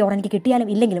ഇഷ്ടത്തിനാണ്. ആ ക്യൂർ എനിക്ക് കിട്ടിയാലും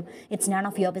ഇല്ലെങ്കിലും it's none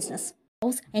of your business.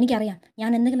 Close എനിക്കറിയാം,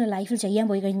 ഞാൻ എന്തെങ്കിലും ലൈഫിൽ ചെയ്യാൻ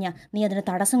പോയി കഴിഞ്ഞാൽ നീ അതിന്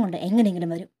തടസ്സം കൊണ്ട് എങ്ങനെയെങ്കിലും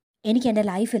വരും. എനിക്ക് എൻ്റെ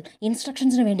ലൈഫിൽ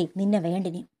ഇൻസ്ട്രക്ഷൻസിന് വേണ്ടി നിന്നെ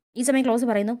വേണ്ടിനി. ഈ സമയം ക്ലോസ്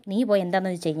പറയുന്നു, നീ പോയി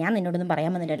എന്താണെന്ന് വെച്ചാൽ ഞാൻ നിന്നോടൊന്നും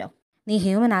പറയാൻ വന്നില്ലല്ലോ. നീ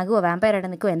ഹ്യൂമൻ ആകുമോ വാമ്പയറായിട്ട്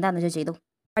നിൽക്കുമോ എന്താണെന്ന് വെച്ചാൽ ചെയ്തു.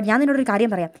 ബട്ട് ഞാൻ നിന്നോടൊരു കാര്യം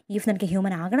പറയാം, ഇഫ് നിനക്ക്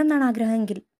ഹ്യൂമൻ ആകണം എന്നാണ്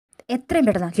ആഗ്രഹമെങ്കിൽ എത്രയും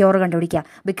പെട്ടെന്ന് ക്യൂർ കണ്ടുപിടിക്കുക.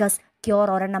 ബിക്കോസ് ക്യൂർ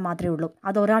ഒരെണ്ണം മാത്രമേ ഉള്ളൂ,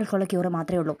 അത് ഒരാൾക്കുള്ള ക്യൂർ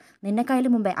മാത്രമേ ഉള്ളൂ.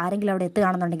 നിന്നെക്കായാലും മുമ്പേ ആരെങ്കിലും അവിടെ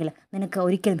എത്തുകയാണെന്നുണ്ടെങ്കിൽ നിനക്ക്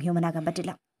ഒരിക്കലും ഹ്യൂമൻ ആകാൻ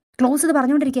പറ്റില്ല. ക്ലോസ് ഇത്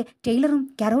പറഞ്ഞുകൊണ്ടിരിക്കെ ടൈലറും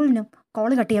കരോളിനും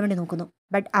കോൾ കട്ട് ചെയ്യാൻ വേണ്ടി നോക്കുന്നു.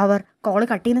 ബട്ട് അവർ കോൾ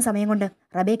കട്ട് ചെയ്യുന്ന സമയം കൊണ്ട്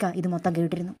റബേക്ക ഇത് മൊത്തം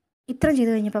കേട്ടിരുന്നു. ഇത്രയും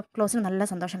ചെയ്ത് കഴിഞ്ഞപ്പോൾ ക്ലോസിന് നല്ല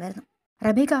സന്തോഷമായിരുന്നു.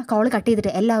 റബേക്ക കോൾ കട്ട്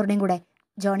ചെയ്തിട്ട് എല്ലാവരുടെയും കൂടെ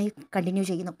ജേണി കണ്ടിന്യൂ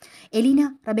ചെയ്യുന്നു. എലീന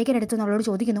റബേക്കയുടെ അടുത്ത് അവളോട്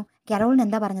ചോദിക്കുന്നു, കരോളിന്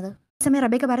എന്താ പറഞ്ഞത്? ഈ സമയം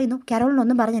റബേക്ക പറയുന്നു,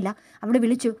 കരോളിനൊന്നും പറഞ്ഞില്ല, അവിടെ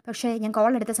വിളിച്ചു, പക്ഷേ ഞാൻ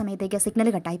കോൾ എടുത്ത സമയത്തേക്ക് സിഗ്നൽ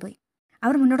കട്ടായിപ്പോയി.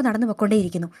 അവർ മുന്നോട്ട് നടന്നു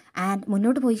പൊയ്ക്കൊണ്ടേയിരിക്കുന്നു. ആൻഡ്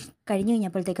മുന്നോട്ട് പോയി കഴിഞ്ഞു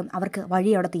കഴിഞ്ഞപ്പോഴത്തേക്കും അവർക്ക്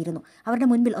വഴി അവിടെ തീരുന്നു. അവരുടെ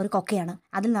മുൻപിൽ ഒരു കൊക്കയാണ്,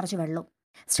 അതിൽ നിറച്ച് വെള്ളവും.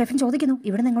 സ്റ്റെഫൻ ചോദിക്കുന്നു,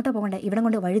 ഇവിടുന്ന് എങ്ങോട്ടാണ് പോകേണ്ടത്? ഇവിടെ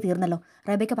കൊണ്ട് വഴി തീർന്നല്ലോ.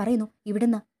 റബേക്ക പറയുന്നു,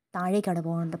 ഇവിടുന്ന് താഴേക്കാണ്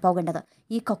പോകേണ്ടത്.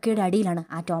 ഈ കൊക്കയുടെ അടിയിലാണ്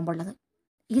ആ ടോമ്പുള്ളത്.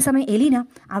 ഈ സമയം എലീന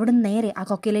അവിടുന്ന് നേരെ ആ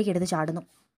കൊക്കയിലേക്ക് എടുത്ത് ചാടുന്നു.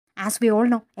 ആസ് വി ഓൾ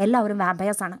നോ, എല്ലാവരും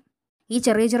വാമ്പയേഴ്സാണ്. ഈ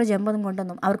ചെറിയ ചെറിയ ജമ്പൊന്നും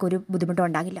കൊണ്ടൊന്നും അവർക്കൊരു ബുദ്ധിമുട്ടും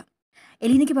ഉണ്ടാകില്ല.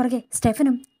 എലീനയ്ക്ക് പുറകെ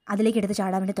സ്റ്റെഫനും അതിലേക്ക് എടുത്ത്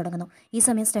ചാടാൻ വേണ്ടി തുടങ്ങുന്നു. ഈ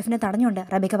സമയം സ്റ്റെഫിനെ തടഞ്ഞുകൊണ്ട്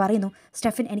റബേക്ക പറയുന്നു,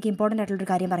 സ്റ്റെഫൻ എനിക്ക് ഇമ്പോർട്ടൻ്റ് ആയിട്ടുള്ളൊരു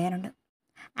കാര്യം പറയാനുണ്ട്.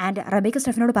 ആൻഡ് റബേക്ക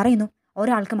സ്റ്റെഫിനോട് പറയുന്നു,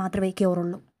 ഒരാൾക്ക് മാത്രമേ ക്യൂർ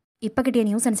ഉള്ളൂ. ഇപ്പോൾ കിട്ടിയ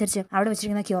ന്യൂസ് അനുസരിച്ച് അവിടെ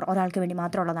വെച്ചിരിക്കുന്ന ക്യൂർ ഒരാൾക്ക് വേണ്ടി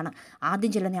മാത്രമുള്ളതാണ്.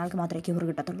 ആദ്യം ചെല്ലുന്ന ആൾക്ക് മാത്രമേ ക്യൂർ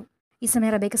കിട്ടത്തുള്ളൂ. ഈ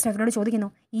സമയം റബേക്ക സ്റ്റെഫിനോട് ചോദിക്കുന്നു,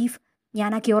 ഈഫ്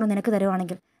ഞാൻ ആ ക്യൂർ നിനക്ക്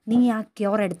തരുവാണെങ്കിൽ നീ ആ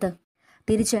ക്യൂർ എടുത്ത്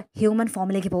തിരിച്ച് ഹ്യൂമൻ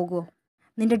ഫോമിലേക്ക് പോകുമോ?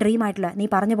 നിൻ്റെ ഡ്രീം ആയിട്ടുള്ള നീ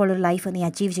പറഞ്ഞ പോലൊരു ലൈഫ് നീ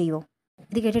അച്ചീവ് ചെയ്യുമോ?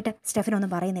 ഇത് കേട്ടിട്ട് സ്റ്റെഫൻ ഒന്നും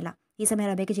പറയുന്നില്ല. ഈ സമയം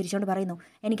റബേക്ക ചിരിച്ചുകൊണ്ട് പറയുന്നു,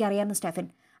 എനിക്കറിയാവുന്ന സ്റ്റെഫൻ,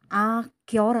 ആ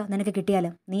ക്യൂർ നിനക്ക് കിട്ടിയാൽ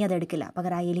നീ അത് എടുക്കില്ല,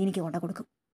 പകരം ആ എലീനയ്ക്ക് കൊണ്ടു കൊടുക്കും.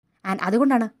 ആൻഡ്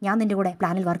അതുകൊണ്ടാണ് ഞാൻ നിൻ്റെ കൂടെ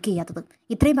പ്ലാനിൽ വർക്ക് ചെയ്യാത്തത്.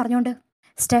 ഇത്രയും പറഞ്ഞുകൊണ്ട്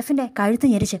സ്റ്റെഫിൻ്റെ കഴുത്ത്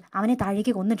ഞെരിച്ച് അവനെ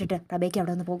താഴേക്ക് കൊന്നിട്ടിട്ട് റബേക്ക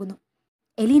അവിടെ നിന്ന് പോകുന്നു.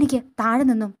 എലീനയ്ക്ക് താഴെ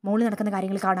നിന്നും മുകളിൽ നടക്കുന്ന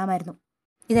കാര്യങ്ങൾ കാണാമായിരുന്നു.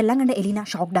 ഇതെല്ലാം കണ്ട് എലീന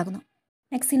ഷോക്ക്ഡാകുന്നു.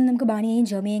 നെക്സ്റ്റ് സീനിൽ നമുക്ക് ബാനിയെയും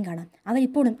ജെർമിയെയും കാണാം.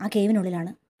 അവരിപ്പോഴും ആ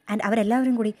കേവിനുള്ളിലാണ്. ആൻഡ്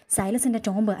അവരെല്ലാവരും കൂടി സൈലസിൻ്റെ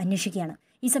ടോംബ് അന്വേഷിക്കുകയാണ്.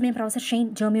 ഈ സമയം പ്രൊഫസർ ഷെയ്ൻ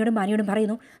ജെർമിയോടും ബാനിയോടും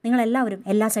പറയുന്നു, നിങ്ങളെല്ലാവരും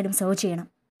എല്ലാ സൈഡും സെർച്ച് ചെയ്യണം.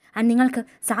 ആൻഡ് നിങ്ങൾക്ക്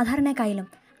സാധാരണക്കായാലും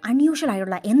അൺയൂഷ്വൽ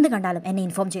ആയുള്ള എന്ത് കണ്ടാലും എന്നെ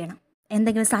ഇൻഫോം ചെയ്യണം.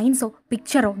 എന്തെങ്കിലും സയൻസോ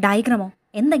പിക്ചറോ ഡയഗ്രാമോ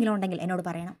എന്തെങ്കിലും ഉണ്ടെങ്കിൽ എന്നോട്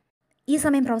പറയണം. ഈ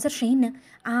സമയം പ്രൊഫസർ ഷെയ്നിന്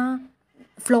ആ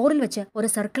ഫ്ലോറിൽ വെച്ച് ഒരു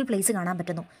സർക്കിൾ പ്ലേസ് കാണാൻ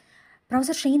പറ്റുന്നു.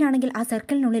 പ്രൊഫസർ ഷെയ്ൻ ആണെങ്കിൽ ആ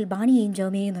സർക്കിളിനുള്ളിൽ ബാനിയെയും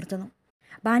ജെർമിയെയും നിർത്തുന്നു.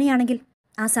 ബാനിയാണെങ്കിൽ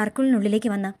ആ സർക്കിളിനുള്ളിലേക്ക്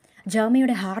വന്ന്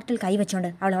ജെർമിയുടെ ഹാർട്ടിൽ കൈവച്ചുകൊണ്ട്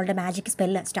അവളുടെ മാജിക്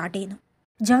സ്പെല്ല് സ്റ്റാർട്ട് ചെയ്യുന്നു.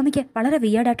 ജെർമിക്ക് വളരെ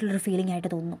വിയേർഡായിട്ടുള്ളൊരു ഫീലിംഗ് ആയിട്ട്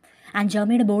തോന്നുന്നു. ആൻഡ്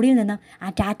ജെർമിയുടെ ബോഡിയിൽ നിന്ന് ആ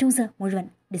ടാറ്റൂസ് മുഴുവൻ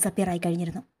ഡിസപ്പിയർ ആയി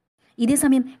കഴിഞ്ഞിരുന്നു. ഇതേ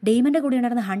സമയം ഡെയ്മൻ്റെ കൂടെ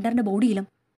ഉണ്ടായിരുന്ന ഹണ്ടറിൻ്റെ ബോഡിയിലും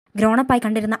ഗ്രോണപ്പായി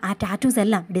കണ്ടിരുന്ന ആ ടാറ്റൂസ്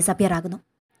എല്ലാം ഡിസപ്പിയർ ആകുന്നു.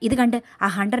 ഇത് കണ്ട് ആ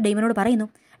ഹണ്ടർ ഡെയ്മനോട് പറയുന്നു,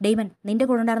 ഡെയ്മൻ, നിന്റെ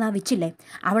കൂടെ ഉണ്ടായിരുന്ന ആ വിച്ചില്ലേ,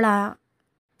 അവൾ ആ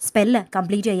സ്പെല്ല്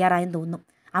കംപ്ലീറ്റ് ചെയ്യാറായെന്ന് തോന്നുന്നു.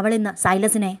 അവൾ ഇന്ന്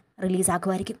സൈലസിനെ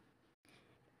റിലീസാക്കുമായിരിക്കും.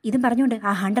 ഇതും പറഞ്ഞുകൊണ്ട്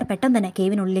ആ ഹണ്ടർ പെട്ടെന്ന് തന്നെ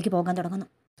കേവിനുള്ളിലേക്ക് പോകാൻ തുടങ്ങുന്നു.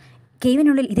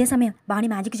 കേവിനുള്ളിൽ ഇതേ സമയം ബാണി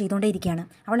മാജിക് ചെയ്തുകൊണ്ടേയിരിക്കുകയാണ്.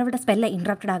 അവളുടെ സ്പെല്ല്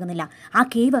ഇൻട്രപ്റ്റഡ് ആകുന്നില്ല. ആ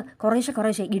കേവ്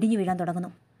കുറേശ്ശെ ഇടിഞ്ഞു വീഴാൻ തുടങ്ങുന്നു.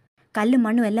 കല്ലും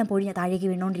മണ്ണും എല്ലാം പൊഴിഞ്ഞ് താഴേക്ക്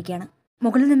വീണുകൊണ്ടിരിക്കുകയാണ്.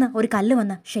 മുകളിൽ നിന്ന് ഒരു കല്ല്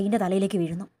വന്ന് ഷെയ്ൻ്റെ തലയിലേക്ക്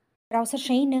വീഴുന്നു. പ്രൊഫസർ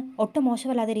ഷെയ്ന് ഒട്ടും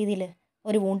മോശമല്ലാത്ത രീതിയിൽ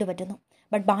ഒരു വൂണ്ട് പറ്റുന്നു.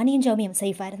 ബട്ട് ബാണിയും ജോമിയും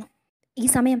സേഫായിരുന്നു. ഈ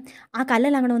സമയം ആ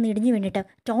കല്ലെല്ലാം അങ്ങനെ വന്ന് ഇടിഞ്ഞു വീണിട്ട്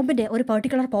ടോംബിൻ്റെ ഒരു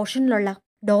പെർട്ടിക്കുലർ പോർഷനിലുള്ള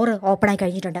ഡോറ് ഓപ്പണായി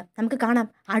കഴിഞ്ഞിട്ടുണ്ട്. നമുക്ക് കാണാം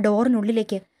ആ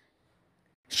ഡോറിനുള്ളിലേക്ക്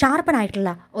ഷാർപ്പനായിട്ടുള്ള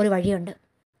ഒരു വഴിയുണ്ട്.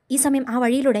 ഈ സമയം ആ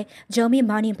വഴിയിലൂടെ ജോമിയും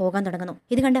ബാണിയും പോകാൻ തുടങ്ങുന്നു.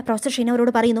 ഇത് കണ്ട് പ്രൊഫസർ ഷെയ്ൻ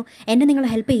അവരോട് പറയുന്നു, എന്നെ നിങ്ങൾ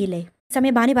ഹെൽപ്പ് ചെയ്യില്ലേ? ഈ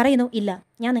സമയം ബാണി പറയുന്നു, ഇല്ല,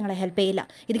 ഞാൻ നിങ്ങളെ ഹെൽപ്പ് ചെയ്യില്ല.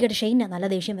 ഇത് കേട്ട് ഷെയ്ന് നല്ല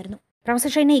ദേഷ്യം വരുന്നു.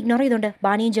 പ്രൊഫസർ ഷെയ്നെ ഇഗ്നോർ ചെയ്തുകൊണ്ട്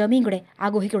ബാണിയും ജോമിയും കൂടെ ആ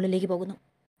ഗുഹയ്ക്കുള്ളിലേക്ക് പോകുന്നു.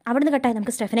 അവിടുന്ന് കട്ടായി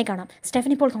നമുക്ക് സ്റ്റെഫനെ കാണാം.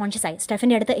 സ്റ്റെഫൻ ഇപ്പോൾ കോൺഷ്യസ് ആയി.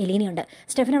 സ്റ്റെഫിൻ്റെ അടുത്ത് എലീനയുണ്ട്.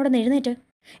 സ്റ്റെഫൻ അവിടെ നിന്ന് എഴുന്നേറ്റ്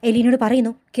എലീനോട്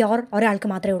പറയുന്നു, ക്യോർ ഒരാൾക്ക്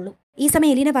മാത്രമേ ഉള്ളൂ. ഈ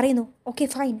സമയം എലീന പറയുന്നു, ഓക്കെ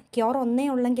ഫൈൻ, ക്യോർ ഒന്നേ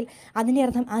ഉള്ളെങ്കിൽ അതിൻ്റെ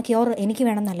അർത്ഥം ആ ക്യോർ എനിക്ക്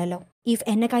വേണമെന്നല്ലല്ലോ. ഇഫ്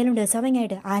എന്നെ കയ്യിലും ഡിസേർവിംഗ്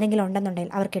ആയിട്ട് ആരെങ്കിലും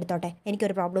ഉണ്ടെന്നുണ്ടെങ്കിൽ അവർക്ക് എടുത്തോട്ടെ,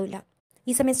 എനിക്കൊരു പ്രോബ്ലം ഇല്ല.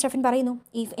 ഈ സമയം സ്റ്റെഫൻ പറയുന്നു,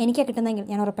 ഇഫ് എനിക്ക് കിട്ടുന്നെങ്കിൽ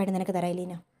ഞാൻ ഉറപ്പായിട്ട് നിനക്ക് തരാം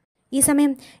എലീന. ഈ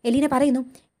സമയം എലീന പറയുന്നു,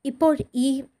 ഇപ്പോൾ ഈ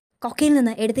കൊക്കയിൽ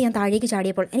നിന്ന് എടുത്ത് ഞാൻ താഴേക്ക്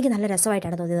ചാടിയപ്പോൾ എനിക്ക് നല്ല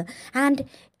രസമായിട്ടാണ് തോന്നിയത്. ആൻഡ്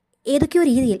ഏതൊക്കെയോ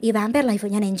രീതിയിൽ ഈ വാമ്പയർ ലൈഫ്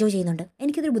ഞാൻ എൻജോയ് ചെയ്യുന്നുണ്ട്.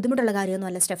 എനിക്കിതൊരു ബുദ്ധിമുട്ടുള്ള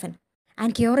കാര്യമൊന്നുമല്ല സ്റ്റെഫൻ.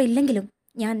 ആൻഡ് ക്യോർ ഇല്ലെങ്കിലും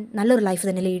ഞാൻ നല്ലൊരു ലൈഫ്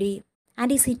തന്നെ ലീഡ് ചെയ്യും.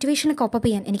 ആൻഡ് ഈ സിറ്റുവേഷനെ കോപ്പപ്പ്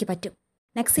ചെയ്യാൻ എനിക്ക് പറ്റും.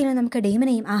 നെക്സ്റ്റ് സീനിൽ നമുക്ക്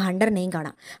ഡെയ്മനെയും ആ ഹണ്ടറിനെയും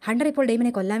കാണാം. ഹണ്ടർ ഇപ്പോൾ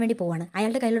ഡെയ്മനെ കൊല്ലാൻ വേണ്ടി പോവാണ്.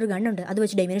 അയാളുടെ കയ്യിലൊരു ഗണ്ണുണ്ട്. അത്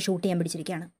വെച്ച് ഡെയ്മനെ ഷൂട്ട് ചെയ്യാൻ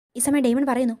പിടിച്ചിരിക്കുകയാണ്. ഈ സമയം ഡെയ്മൻ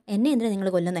പറയുന്നു, എന്നെ എന്തിനാണ് നിങ്ങൾ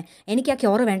കൊല്ലുന്നത്? എനിക്ക് ആ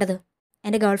ക്യോർ വേണ്ടത്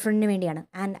എൻ്റെ ഗേൾ ഫ്രണ്ടിന് വേണ്ടിയാണ്.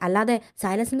 ആൻഡ് അല്ലാതെ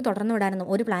സൈലൻസിന് തുടർന്ന് വിടാനൊന്നും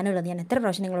ഒരു പ്ലാനും ഉള്ളത് ഞാൻ എത്ര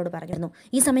പ്രാവശ്യം നിങ്ങളോട് പറഞ്ഞിരുന്നു.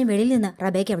 ഈ സമയം വെളിയിൽ നിന്ന്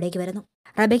റബേക്ക അവിടേക്ക് വരുന്നു.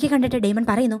 റബേക്ക കണ്ടിട്ട് ഡെയ്മൻ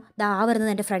പറയുന്നു, ദാ ആ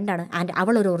വരുന്നത് എൻ്റെ ഫ്രണ്ടാണ്. ആൻഡ്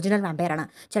അവൾ ഒരു ഒറിജിനൽ വാമ്പയറാണ്.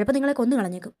 ചിലപ്പോൾ നിങ്ങളെ കൊന്നു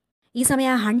കളഞ്ഞേക്കും. ഈ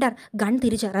സമയം ആ ഹണ്ടർ ഗൺ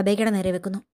തിരിച്ച് റബേക്കയുടെ നേരെ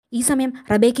വെക്കുന്നു. ഈ സമയം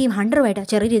റബേക്കയും ഹണ്ടറുമായിട്ട്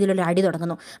ചെറിയ രീതിയിലുള്ള അടി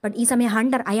തുടങ്ങുന്നു. ബട്ട് ഈ സമയം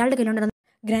ഹണ്ടർ അയാളുടെ കയ്യിലുണ്ടെന്ന്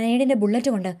ഗ്രനേഡിൻ്റെ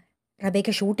ബുള്ളറ്റ് കൊണ്ട് റബേക്ക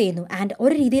ഷൂട്ട് ചെയ്യുന്നു. ആൻഡ്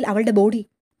ഒരു രീതിയിൽ അവളുടെ ബോഡി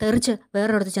തെറിച്ച്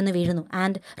വേറൊരിടത്ത് ചെന്ന് വീഴുന്നു.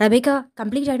 ആൻഡ് റബേക്ക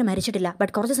കംപ്ലീറ്റ് ആയിട്ട് മരിച്ചിട്ടില്ല.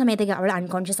 ബട്ട് കുറച്ച് സമയത്തേക്ക് അവൾ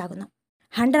അൺകോൺഷ്യസ് ആകുന്നു.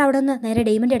 ഹണ്ടർ അവിടെ നിന്ന് നേരെ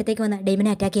ഡെയ്മൻ്റെ അടുത്തേക്ക് വന്ന് ഡെയ്മനെ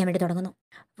അറ്റാക്ക് ചെയ്യാൻ വേണ്ടി തുടങ്ങുന്നു.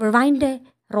 റിവൈൻ്റെ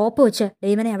റോപ്പ് വെച്ച്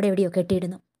ഡെയ്മനെ അവിടെ എവിടെയോ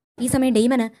കെട്ടിയിടുന്നു. ഈ സമയം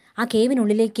ഡെയ്മന് ആ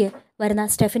കേവിനുള്ളിലേക്ക് വരുന്ന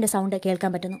സ്റ്റെഫിൻ്റെ സൗണ്ട്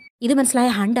കേൾക്കാൻ പറ്റുന്നു. ഇത് മനസ്സിലായ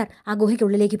ഹണ്ടർ ആ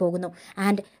ഗുഹയ്ക്കുള്ളിലേക്ക് പോകുന്നു.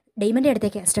 ആൻഡ് ഡെയ്മൻ്റെ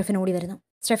അടുത്തേക്ക് സ്റ്റെഫൻ ഓടി വരുന്നു.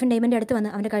 സ്റ്റെഫൻ ഡെയ്മൻ്റെ അടുത്ത്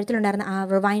വന്ന് അവൻ്റെ കഴുത്തിലുണ്ടായിരുന്ന ആ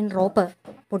റിവൈൻ റോപ്പ്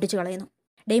പൊട്ടിച്ച് കളയുന്നു.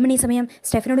 ഡെയ്മൺ ഈ സമയം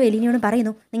സ്റ്റെഫനോടും എലീനയോടും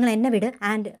പറയുന്നു, നിങ്ങൾ എന്നെ വിട്.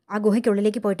 ആൻഡ് ആ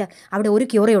ഗുഹയ്ക്കുള്ളിലേക്ക് പോയിട്ട് അവിടെ ഒരു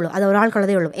ക്യൂറേ ഉള്ളൂ, അത്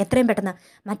ഒരാൾക്കുള്ളതേ ഉള്ളൂ. എത്രയും പെട്ടെന്ന്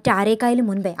മറ്റാരേക്കായാലും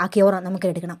മുൻപേ ആ ക്യൂറ നമുക്ക്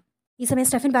എടുക്കണം. ഈ സമയം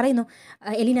സ്റ്റെഫൻ പറയുന്നു,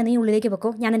 എലീന നീ ഉള്ളിലേക്ക് പൊക്കോ,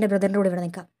 ഞാൻ എൻ്റെ ബ്രദറിൻ്റെ കൂടെ ഇവിടെ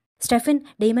നിൽക്കാം. സ്റ്റെഫൻ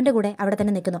ഡെയ്മൻ്റെ കൂടെ അവിടെ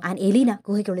തന്നെ നിൽക്കുന്നു. ആൻഡ് എലീന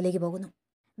ഗുഹയ്ക്കുള്ളിലേക്ക് പോകുന്നു.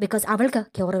 ബിക്കോസ് അവൾക്ക്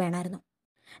ക്യൂർ വേണമായിരുന്നു.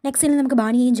 നെക്സ്റ്റ് സീനിൽ നമുക്ക്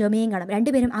ബാണിയെയും ജേമിയെയും കാണാം.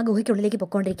 രണ്ടുപേരും ആ ഗുഹയ്ക്കുള്ളിലേക്ക്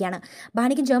പൊയ്ക്കൊണ്ടിരിക്കുകയാണ്.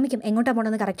 ബാണിക്കും ജേമിക്കും എങ്ങോട്ടാണ്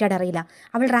പോകണമെന്ന് കറക്റ്റായിട്ട് അറിയില്ല.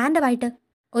 അവൾ റാൻഡമായിട്ട്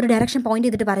ഒരു ഡയറക്ഷൻ പോയിന്റ്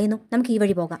ചെയ്തിട്ട് പറയുന്നു, നമുക്ക് ഈ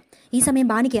വഴി പോകാം. ഈ സമയം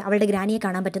ബാണിക്ക് അവളുടെ ഗ്രാനിയെ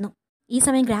കാണാൻ പറ്റുന്നു. ഈ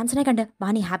സമയം ഗ്രാംസിനെ കണ്ട്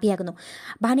ബാണി ഹാപ്പിയാകുന്നു.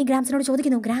 ബാണി ഗ്രാംസിനോട്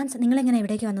ചോദിക്കുന്നു, ഗ്രാംസ് നിങ്ങളെങ്ങനെ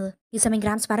എവിടേക്ക് വന്നത്? ഈ സമയം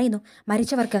ഗ്രാംസ് പറയുന്നു,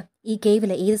 മരിച്ചവർക്ക് ഈ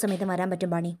കേവിൽ ഏത് സമയത്തും വരാൻ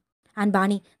പറ്റും ബാണി. ആൻഡ്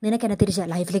ബാണി, നിനക്കെന്നെ തിരിച്ച്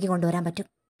ലൈഫിലേക്ക് കൊണ്ടുവരാൻ പറ്റും.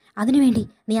 അതിനുവേണ്ടി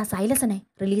നീ ആ സൈലസിനെ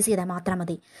റിലീസ് ചെയ്താൽ മാത്രം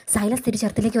മതി. സൈലസ് തിരിച്ച്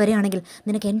എർത്തിലേക്ക് വരികയാണെങ്കിൽ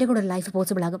നിനക്ക് എൻ്റെ കൂടെ ഒരു ലൈഫ്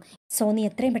പോസിബിൾ ആകും. സോ നീ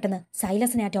എത്രയും പെട്ടെന്ന്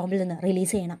സൈലസിനെ ആ ടോംബിൽ നിന്ന്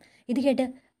റിലീസ് ചെയ്യണം. ഇത് കേട്ട്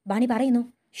ബാണി പറയുന്നു,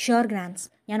 ഷുവർ ഗ്രാൻസ്,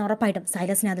 ഞാൻ ഉറപ്പായിട്ടും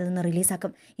സൈലസിനെ അതിൽ നിന്ന്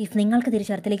റിലീസാക്കും. ഇഫ് നിങ്ങൾക്ക്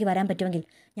തിരിച്ച് എർത്തിലേക്ക് വരാൻ പറ്റുമെങ്കിൽ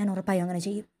ഞാൻ ഉറപ്പായും അങ്ങനെ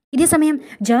ചെയ്യും. ഇതേ സമയം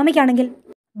ജേമിക്കാണെങ്കിൽ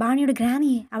ബാണിയുടെ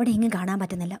ഗ്രാനിയെ അവിടെ എങ്ങും കാണാൻ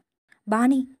പറ്റുന്നില്ല.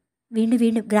 ബാണി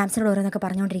വീണ്ടും ഗ്രാംസിനോട് ഓരോന്നൊക്കെ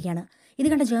പറഞ്ഞുകൊണ്ടിരിക്കുകയാണ്. ഇത്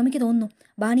കണ്ട ജേമിക്ക് തോന്നുന്നു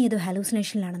ബാണി ഏതോ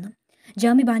ഹാലൂസിനേഷനിലാണെന്നും.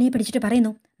 ജേമി ബാണിയെ പിടിച്ചിട്ട്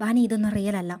പറയുന്നു, ബാണി ഇതൊന്നും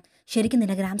റിയൽ അല്ല, ശരിക്കും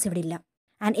നിന്റെ ഗ്രാംസ് ഇവിടെ ഇല്ല.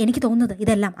 ആൻഡ് എനിക്ക് തോന്നുന്നത്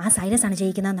ഇതെല്ലാം ആ സൈലസ് ആണ്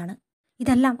ജയിക്കുന്നതെന്നാണ്.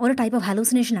 ഇതെല്ലാം ഒരു ടൈപ്പ് ഓഫ്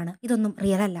ഹാലൂസിനേഷനാണ്, ഇതൊന്നും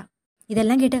റിയൽ അല്ല.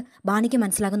 ഇതെല്ലാം കേട്ട് ബാണിക്ക്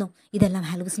മനസ്സിലാകുന്നു ഇതെല്ലാം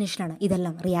ഹാലൂസിനേഷനാണ്,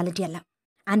 ഇതെല്ലാം റിയാലിറ്റി അല്ല.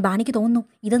 ആൻഡ് ബാണിക്ക് തോന്നുന്നു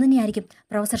ഇത് തന്നെയായിരിക്കും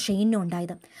പ്രൊഫസർ ഷെയ്നും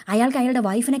ഉണ്ടായത്. അയാൾക്ക് അയാളുടെ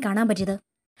വൈഫിനെ കാണാൻ പറ്റിയത്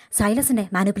സൈലസിൻ്റെ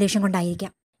മാനിപ്പുലേഷൻ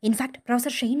കൊണ്ടായിരിക്കാം. ഇൻഫാക്ട്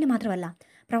പ്രൊഫസർ ഷെയ്നിന് മാത്രമല്ല,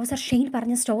 പ്രൊഫസർ ഷെയ്ൻ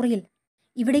പറഞ്ഞ സ്റ്റോറിയിൽ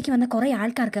ഇവിടേക്ക് വന്ന കുറേ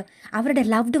ആൾക്കാർക്ക് അവരുടെ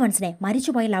ലവ്ഡ് വൺസിനെ,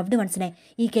 മരിച്ചുപോയ ലവ്ഡ് വൺസിനെ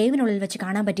ഈ കേവിനുള്ളിൽ വെച്ച്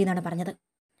കാണാൻ പറ്റിയെന്നാണ് പറഞ്ഞത്.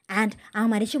 ആൻഡ് ആ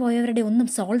മരിച്ചുപോയവരുടെ ഒന്നും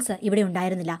സോൾസ് ഇവിടെ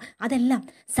ഉണ്ടായിരുന്നില്ല, അതെല്ലാം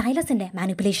സൈലസിൻ്റെ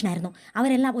മാനിപ്പുലേഷൻ ആയിരുന്നു.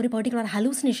 അവരെല്ലാം ഒരു പെർട്ടിക്കുലർ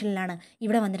ഹലൂസിനേഷനിലാണ്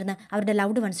ഇവിടെ വന്നിരുന്ന് അവരുടെ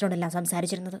ലവ്ഡ് വൺസിനോടെല്ലാം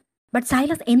സംസാരിച്ചിരുന്നത്. ബട്ട്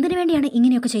സൈലസ് എന്തിനു വേണ്ടിയാണ്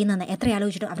ഇങ്ങനെയൊക്കെ ചെയ്യുന്നതെന്ന് എത്ര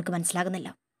ആലോചിച്ചിട്ടും അവർക്ക്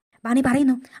മനസ്സിലാകുന്നില്ല. ബാണി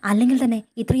പറയുന്നു, അല്ലെങ്കിൽ തന്നെ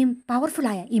ഇത്രയും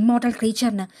പവർഫുള്ളായ ഇമ്മോർട്ടൽ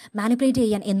ക്രീച്ചറിന് മാനിപ്പുലേറ്റ്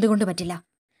ചെയ്യാൻ എന്തുകൊണ്ട് പറ്റില്ല.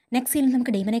 നെക്സ്റ്റ് സീനിൽ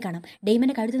നമുക്ക് ഡെയ്മനെ കാണാം.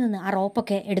 ഡെയ്മൻ്റെ കഴുത്തിൽ നിന്ന് ആ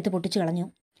റോപ്പൊക്കെ എടുത്ത് പൊട്ടിച്ച് കളഞ്ഞു.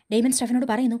 ഡെയ്മൻ സ്റ്റെഫനോട്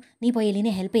പറയുന്നു, നീ പോയി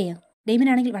എലീനെ ഹെൽപ്പ് ചെയ്യുക. ഡെയ്മൻ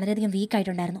ആണെങ്കിൽ വളരെയധികം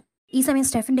വീക്കായിട്ടുണ്ടായിരുന്നു. ഈ സമയം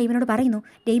സ്റ്റെഫൻ ഡെയ്മനോട് പറയുന്നു,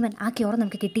 ഡെയ്മൻ ആ ക്യൂർ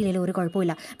നമുക്ക് കിട്ടിയില്ലെങ്കിലും ഒരു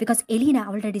കുഴപ്പമില്ല. ബിക്കോസ് എലീന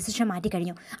അവളുടെ ഡിസിഷൻ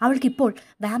മാറ്റിക്കഴിഞ്ഞു. അവൾക്കിപ്പോൾ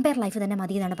വാമ്പയർ ലൈഫ് തന്നെ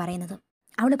മതി എന്നാണ് പറയുന്നത്.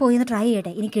 അവൾ പോയി ഒന്ന് ട്രൈ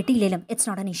ചെയ്യട്ടെ, ഇനി കിട്ടിയില്ലെങ്കിലും it's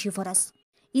not an issue for us.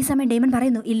 ഈ സമയം ഡെയ്മൻ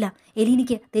പറയുന്നു, ഇല്ല,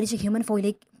 എലീനയ്ക്ക് തിരിച്ച് ഹ്യൂമൻ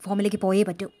ഫോമിലേക്ക് പോയേ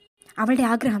പറ്റൂ. അവളുടെ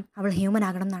ആഗ്രഹം അവൾ ഹ്യൂമൻ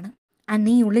ആകണം എന്നാണ്. ആൻഡ്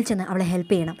നീ ഉള്ളിൽ ചെന്ന് അവളെ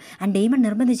ഹെൽപ്പ് ചെയ്യണം. ആൻഡ് ഡേമൺ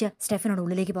നിർബന്ധിച്ച് സ്റ്റെഫനോട്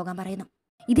ഉള്ളിലേക്ക് പോകാൻ പറയുന്നു.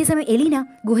 ഇതേ സമയം എലീന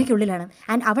ഗുഹയ്ക്കുള്ളിലാണ്.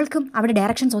 ആൻഡ് അവൾക്കും അവിടെ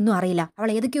ഡയറക്ഷൻസ് ഒന്നും അറിയില്ല. അവൾ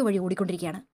ഏതൊക്കെയോ വഴി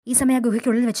ഓടിക്കൊണ്ടിരിക്കുകയാണ്. ഈ സമയം ആ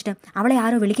ഗുഹയ്ക്കുള്ളിൽ വെച്ചിട്ട് അവളെ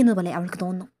ആരോ വിളിക്കുന്നത് പോലെ അവൾക്ക്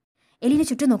തോന്നുന്നു. എലീന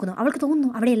ചുറ്റും നോക്കുന്നു. അവൾക്ക് തോന്നുന്നു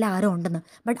അവിടെ എല്ലാം ആരോ ഉണ്ടെന്ന്.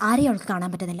 ബട്ട് ആരെയും അവൾക്ക് കാണാൻ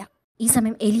പറ്റുന്നില്ല. ഈ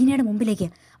സമയം എലീനയുടെ മുമ്പിലേക്ക്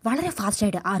വളരെ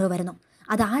ഫാസ്റ്റായിട്ട് ആരോ വരുന്നു.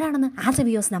 അതാരാണെന്ന് ആസ് എ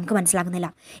വ്യൂവേഴ്സ് നമുക്ക് മനസ്സിലാകുന്നില്ല.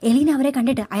 എലീന അവരെ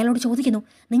കണ്ടിട്ട് അയാളോട് ചോദിക്കുന്നു,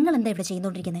 നിങ്ങൾ എന്താ ഇവിടെ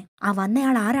ചെയ്തുകൊണ്ടിരിക്കുന്നത്? ആ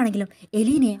വന്നയാൾ ആരാണെങ്കിലും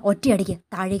എലീനയെ ഒറ്റയടിക്ക്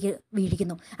താഴേക്ക്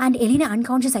വീഴിക്കുന്നു. ആൻഡ് എലീന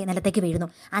അൺകോൺഷ്യസ് ആയി നിലത്തേക്ക് വീഴുന്നു.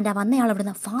 ആൻഡ് ആ വന്നയാൾ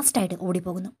അവിടുന്ന് ഫാസ്റ്റായിട്ട്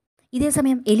ഓടിപ്പോകുന്നു. ഇതേ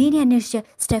സമയം എലീനെ അന്വേഷിച്ച്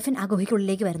സ്റ്റെഫൻ ആ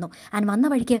ഗുഹയ്ക്കുള്ളിലേക്ക് വരുന്നു. ആൻഡ് വന്ന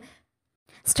വഴിക്ക്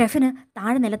സ്റ്റെഫന്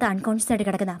താഴെ നിലത്ത് അൺകോൺഷ്യസ് ആയിട്ട്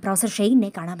കിടക്കുന്ന പ്രൊഫസർ ഷെയ്നെ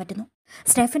കാണാൻ പറ്റുന്നു.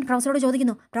 സ്റ്റെഫൻ പ്രൊഫസറോട്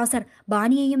ചോദിക്കുന്നു, പ്രൊഫസർ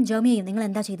ബാനിയെയും ജെർമിയെയും നിങ്ങൾ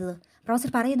എന്താ ചെയ്തത്?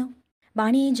 പ്രൊഫസർ പറയുന്നു,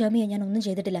 ബാനിയെയും ജെർമിയെയും ഞാൻ ഒന്നും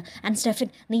ചെയ്തിട്ടില്ല. ആൻഡ് സ്റ്റെഫൻ,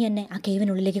 നീ എന്നെ ആ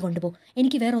കേവിനുള്ളിലേക്ക് കൊണ്ടുപോകും.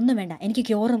 എനിക്ക് വേറെ ഒന്നും വേണ്ട. എനിക്ക്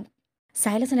ക്യൂറും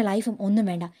സൈലസിൻ്റെ ലൈഫും ഒന്നും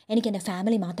വേണ്ട. എനിക്ക് എൻ്റെ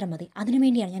ഫാമിലി മാത്രം മതി.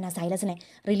 അതിനുവേണ്ടിയാണ് ഞാൻ ആ സൈലസിനെ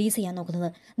റിലീസ് ചെയ്യാൻ നോക്കുന്നത്.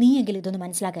 നീയെങ്കിലും ഇതൊന്ന്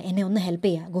മനസ്സിലാക്കുക, എന്നെ ഒന്ന് ഹെൽപ്പ്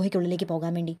ചെയ്യുക ഗുഹയ്ക്കുള്ളിലേക്ക്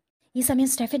പോകാൻ വേണ്ടി. ഈ സമയം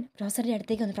സ്റ്റെഫൻ പ്രൊഫസറുടെ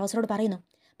അടുത്തേക്ക് വന്ന് പ്രൊഫസറോട് പറയുന്നു,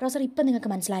 പ്രൊഫസർ ഇപ്പം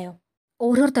നിങ്ങൾക്ക് മനസ്സിലായോ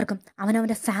ഓരോരുത്തർക്കും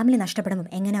അവനവൻ്റെ ഫാമിലി നഷ്ടപ്പെടുമ്പം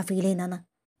എങ്ങനെയാണ് ഫീൽ ചെയ്യുന്നതെന്ന്?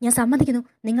 ഞാൻ സമ്മതിക്കുന്നു,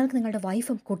 നിങ്ങൾക്ക് നിങ്ങളുടെ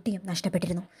വൈഫും കുട്ടിയും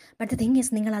നഷ്ടപ്പെട്ടിരുന്നു. ബട്ട് ദ തിങ്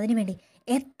ഈസ്, നിങ്ങൾ അതിനുവേണ്ടി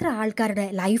എത്ര ആൾക്കാരുടെ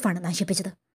ലൈഫാണ്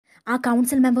നശിപ്പിച്ചത്? ആ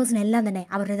കൗൺസിൽ മെമ്പേഴ്സിനെല്ലാം തന്നെ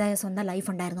അവരുടേതായ സ്വന്തം ലൈഫ്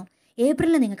ഉണ്ടായിരുന്നു.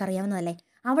 ഏപ്രിലിനെ നിങ്ങൾക്കറിയാവുന്നതല്ലേ,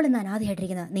 അവൾ ഇന്ന്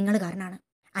അനാഥയായിട്ടിരിക്കുന്നത് നിങ്ങൾ കാരണമാണ്.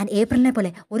 ആൻഡ് ഏപ്രിലിനെ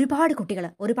പോലെ ഒരുപാട് കുട്ടികൾ,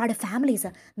 ഒരുപാട്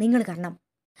ഫാമിലീസ് നിങ്ങൾ കാരണം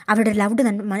അവരുടെ ലവ്ഡ്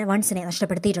വൺസിനെ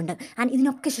നഷ്ടപ്പെടുത്തിയിട്ടുണ്ട്. ആൻഡ്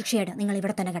ഇതിനൊക്കെ ശിക്ഷയായിട്ട് നിങ്ങൾ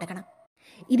ഇവിടെ തന്നെ കിടക്കണം.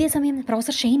 ഇതേ സമയം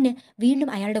പ്രൊഫസർ ഷെയ്നിന് വീണ്ടും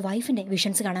അയാളുടെ വൈഫിൻ്റെ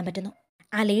വിഷൻസ് കാണാൻ പറ്റുന്നു.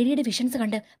 ആ ലേഡിയുടെ വിഷൻസ്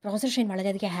കണ്ട് പ്രൊഫസർ ഷെയ്ൻ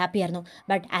വളരെയധികം ഹാപ്പി ആയിരുന്നു.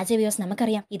 ബട്ട് ആസ് എ വ്യൂവേഴ്സ്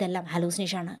നമുക്കറിയാം ഇതെല്ലാം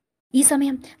ഹലൂസിനേഷനാണ്. ഈ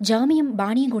സമയം ജെർമിയും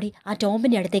ബാനിയും കൂടി ആ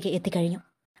ടോംബിൻ്റെ അടുത്തേക്ക് എത്തിക്കഴിഞ്ഞു.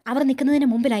 അവർ നിൽക്കുന്നതിന്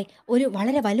മുമ്പിലായി ഒരു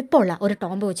വളരെ വലുപ്പമുള്ള ഒരു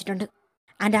ടോംബ് വെച്ചിട്ടുണ്ട്.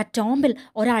 ആൻഡ് ആ ടോംബിൽ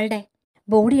ഒരാളുടെ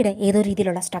ബോഡിയുടെ ഏതോ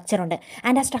രീതിയിലുള്ള സ്ട്രക്ചറുണ്ട്.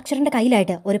 ആൻഡ് ആ സ്ട്രക്ചറിൻ്റെ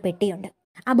കയ്യിലായിട്ട് ഒരു പെട്ടിയുണ്ട്.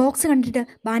 ആ ബോക്സ് കണ്ടിട്ട്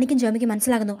ബാനിക്കും ജെർമിക്കും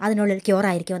മനസ്സിലാകുന്നു അതിനുള്ളിൽ ക്യൂർ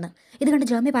ആയിരിക്കുമെന്ന്. ഇത് കണ്ട്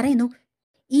ജെർമി പറയുന്നു,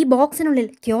 ഈ ബോക്സിനുള്ളിൽ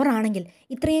ക്യൂർ ആണെങ്കിൽ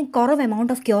ഇത്രയും കുറവ്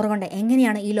എമൗണ്ട് ഓഫ് ക്യൂർ കൊണ്ട്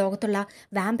എങ്ങനെയാണ് ഈ ലോകത്തുള്ള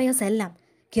വാമ്പയേഴ്സ് എല്ലാം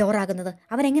ക്യൂർ ആകുന്നത്?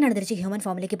 അവരെങ്ങനെയാണ് തിരിച്ച് ഹ്യൂമൻ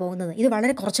ഫോമിലേക്ക് പോകുന്നത്? ഇത്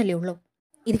വളരെ കുറച്ചല്ലേ ഉള്ളൂ.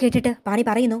 ഇത് കേട്ടിട്ട് ബാനി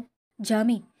പറയുന്നു,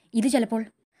 ജെർമി, ഇത് ചിലപ്പോൾ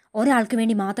ഒരാൾക്ക്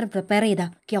വേണ്ടി മാത്രം പ്രിപ്പയർ ചെയ്ത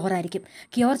ക്യൂർ ആയിരിക്കും.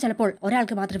 ക്യൂർ ചിലപ്പോൾ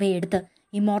ഒരാൾക്ക് മാത്രമേ എടുത്ത്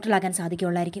ഇമ്മോർട്ടൽ ആകാൻ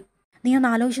സാധിക്കുകയുള്ളായിരിക്കും. നീ ഒന്ന്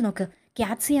ആലോചിച്ച് നോക്ക്,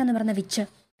 കാറ്റ്സിയ എന്ന് പറഞ്ഞ വിച്ച്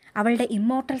അവളുടെ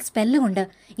ഇമ്മോർട്ടൽ സ്പെല്ല് കൊണ്ട്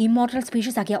ഇമ്മോർട്ടൽ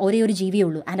സ്പീഷീസ് ആക്കിയ ഒരേ ഒരു ജീവിയേ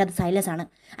ഉള്ളൂ. ആൻഡ് അത് സൈലസ് ആണ്.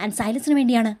 ആൻഡ് സൈലസിന്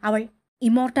വേണ്ടിയാണ് അവൾ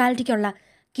ഇമ്മോർട്ടാലിറ്റിക്കുള്ള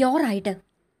ക്യൂറായിട്ട്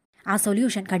ആ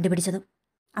സൊല്യൂഷൻ കണ്ടുപിടിച്ചത്.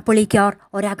 അപ്പോൾ ഈ ക്യൂർ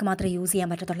ഒരാൾക്ക് മാത്രമേ യൂസ് ചെയ്യാൻ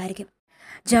പറ്റത്തുള്ളായിരിക്കും.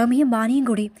 ജെർമിയും ബാനിയും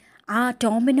കൂടി ആ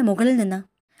ടോംബിൻ്റെ മുകളിൽ നിന്ന്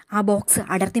ആ ബോക്സ്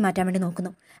അടർത്തി മാറ്റാൻ വേണ്ടി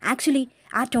നോക്കുന്നു. ആക്ച്വലി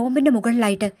ആ ടോംബിൻ്റെ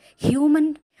മുകളിലായിട്ട് ഹ്യൂമൻ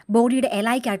ബോഡിയുടെ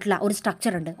എലായിക്കായിട്ടുള്ള ഒരു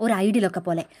സ്ട്രക്ചർ ഉണ്ട്, ഒരു ഐഡിലൊക്കെ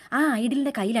പോലെ. ആ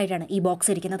ഐഡിലിൻ്റെ കയ്യിലായിട്ടാണ് ഈ ബോക്സ്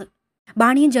ഇരിക്കുന്നത്.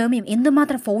 ബാനിയും ജെർമിയും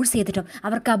എന്തുമാത്രം ഫോഴ്സ് ചെയ്തിട്ടും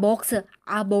അവർക്ക് ആ ബോക്സ്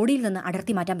ആ ബോഡിയിൽ നിന്ന്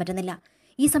അടർത്തി മാറ്റാൻ പറ്റുന്നില്ല.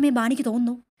 ഈ സമയം ബാനിക്ക്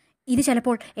തോന്നുന്നു ഇത്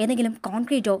ചിലപ്പോൾ ഏതെങ്കിലും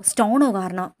കോൺക്രീറ്റോ സ്റ്റോണോ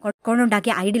കാരണം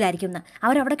കൊണ്ടുണ്ടാക്കിയ ഐഡിയലായിരിക്കും എന്ന്.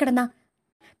 അവരവിടെ കിടന്ന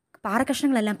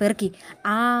പാറക്കഷ്ണങ്ങളെല്ലാം പെറുക്കി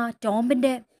ആ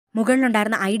ടോംബിൻ്റെ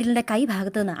മുകളിലുണ്ടായിരുന്ന ഐഡിയലിൻ്റെ കൈ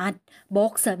ഭാഗത്ത് നിന്ന് ആ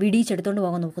ബോക്സ് വിടിയിച്ചെടുത്തുകൊണ്ട്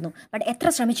പോകാൻ നോക്കുന്നു. ബട്ട് എത്ര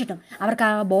ശ്രമിച്ചിട്ടും അവർക്ക്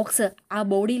ആ ബോക്സ് ആ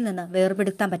ബോഡിയിൽ നിന്ന്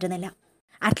വേർപെടുത്താൻ പറ്റുന്നില്ല.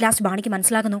 അറ്റ് ലാസ്റ്റ് ബാണിക്ക്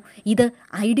മനസ്സിലാകുന്നു ഇത്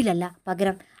ഐഡിയലല്ല,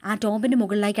 പകരം ആ ടോംബിൻ്റെ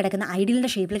മുകളിലായി കിടക്കുന്ന ഐഡിയലിൻ്റെ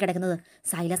ഷേപ്പിൽ കിടക്കുന്നത്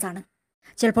സൈലസ് ആണ്.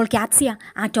 ചിലപ്പോൾ കാറ്റ്സിയ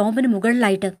ആ ടോംബിന്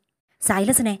മുകളിലായിട്ട്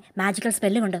സൈലസിനെ മാജിക്കൽ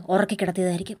സ്പെല്ല് കൊണ്ട് ഉറക്കി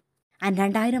കിടത്തിയതായിരിക്കും. ആൻഡ്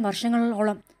 2000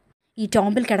 വർഷങ്ങളോളം ഈ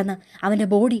ടോംബിൽ കിടന്ന് അവൻ്റെ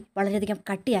ബോഡി വളരെയധികം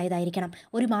കട്ടിയായതായിരിക്കണം.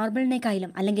 ഒരു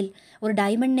മാർബിളിനേക്കായാലും അല്ലെങ്കിൽ ഒരു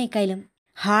ഡയമണ്ടിനേക്കായാലും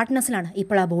ഹാർഡ്നെസ്സിലാണ്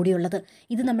ഇപ്പോൾ ആ ബോഡി ഉള്ളത്.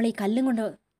 ഇത് നമ്മൾ ഈ കല്ലും കൊണ്ട്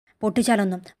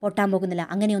പൊട്ടിച്ചാലൊന്നും പൊട്ടാൻ പോകുന്നില്ല.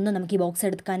 അങ്ങനെയൊന്നും നമുക്ക് ഈ ബോക്സ്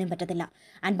എടുക്കാനും പറ്റത്തില്ല.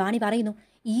 ആൻഡ് ബാണി പറയുന്നു,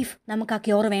 ഈഫ് നമുക്ക് ആ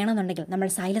ക്യൂർ വേണമെന്നുണ്ടെങ്കിൽ നമ്മൾ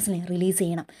സൈലസിനെ റിലീസ്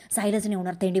ചെയ്യണം, സൈലസിനെ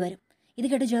ഉണർത്തേണ്ടി വരും. ഇത്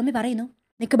കേട്ട് ജെർമി പറയുന്നു,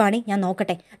 നിക്ക് ബാണി, ഞാൻ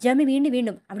നോക്കട്ടെ. ജെർമി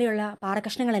വീണ്ടും അവിടെയുള്ള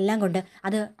പാറക്കഷ്ണങ്ങളെല്ലാം കൊണ്ട്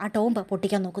അത് ആ ടോംബ്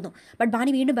പൊട്ടിക്കാൻ നോക്കുന്നു. ബട്ട്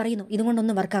ബാണി വീണ്ടും പറയുന്നു,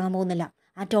 ഇതുകൊണ്ടൊന്നും വർക്കാകാൻ പോകുന്നില്ല.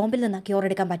 ആ ടോംബിൽ നിന്ന് ക്യൂർ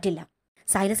എടുക്കാൻ പറ്റില്ല.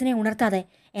 സൈലസിനെ ഉണർത്താതെ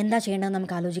എന്താ ചെയ്യേണ്ടതെന്ന്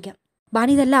നമുക്ക് ആലോചിക്കാം.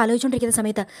 ബാണി ഇതെല്ലാം ആലോചിച്ചുകൊണ്ടിരിക്കുന്ന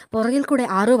സമയത്ത് പുറകിൽ കൂടെ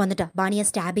ആരോ വന്നിട്ട് ബാണിയെ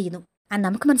സ്റ്റാബ് ചെയ്യുന്നു. ആൻഡ്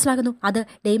നമുക്ക് മനസ്സിലാകുന്നു അത്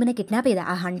ഡേമനെ കിഡ്നാപ്പ് ചെയ്ത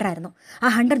ആ ഹണ്ടറായിരുന്നു. ആ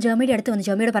ഹണ്ടർ ജെർമിയുടെ അടുത്ത് വന്ന്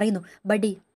ജെർമിയോട് പറയുന്നു, ബഡി,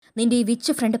 നിൻ്റെ ഈ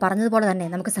വിച്ച് ഫ്രണ്ട് പറഞ്ഞതുപോലെ തന്നെ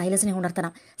നമുക്ക് സൈലസിനെ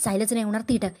ഉണർത്തണം. സൈലസിനെ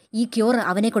ഉണർത്തിയിട്ട് ഈ ക്യൂർ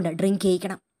അവനെ കൊണ്ട് ഡ്രിങ്ക്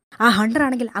ചെയ്യിക്കണം. ആ ഹണ്ടർ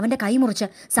ആണെങ്കിൽ അവൻ്റെ കൈ മുറിച്ച്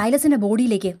സൈലസിൻ്റെ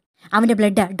ബോഡിയിലേക്ക് അവൻ്റെ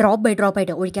ബ്ലഡ് ഡ്രോപ്പ് ബൈ ഡ്രോപ്പ്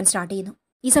ആയിട്ട് ഒഴിക്കാൻ സ്റ്റാർട്ട് ചെയ്യുന്നു.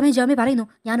 ഈ സമയം ജെർമി പറയുന്നു,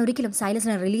 ഞാൻ ഒരിക്കലും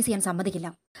സൈലസിനെ റിലീസ് ചെയ്യാൻ സമ്മതിക്കില്ല.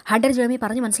 ഹണ്ടർ ജെർമി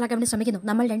പറഞ്ഞ് മനസ്സിലാക്കാൻ വേണ്ടി ശ്രമിക്കുന്നു,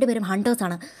 നമ്മൾ രണ്ടുപേരും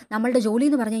ഹണ്ടേഴ്സാണ്. നമ്മളുടെ ജോലി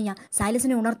എന്ന് പറഞ്ഞു കഴിഞ്ഞാൽ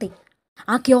സൈലസിനെ ഉണർത്തി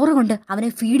ആ ക്യൂർ കൊണ്ട് അവനെ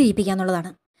ഫീഡ് ചെയ്യിപ്പിക്കുക എന്നുള്ളതാണ്.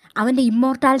 അവൻ്റെ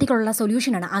ഇമ്മോർട്ടാലിറ്റിക്കുള്ള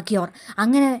സൊല്യൂഷനാണ് ആ ക്യൂർ.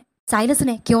 അങ്ങനെ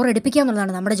സൈലസിനെ ക്യൂർ എടുപ്പിക്കുക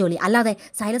എന്നുള്ളതാണ് നമ്മുടെ ജോലി, അല്ലാതെ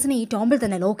സൈലസിനെ ഈ ടോംബിൽ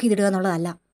തന്നെ ലോക്ക് ചെയ്തിടുക എന്നുള്ളതല്ല.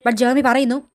 ബട്ട് ജെർമി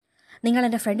പറയുന്നു, നിങ്ങൾ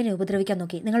എൻ്റെ ഫ്രണ്ടിനെ ഉപദ്രവിക്കാൻ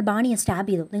നോക്കി, നിങ്ങൾ ബാണിയെ സ്റ്റാബ്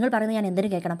ചെയ്തു, നിങ്ങൾ പറയുന്നത് ഞാൻ എന്തിനു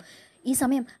കേൾക്കണം. ഈ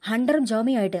സമയം ഹണ്ടറും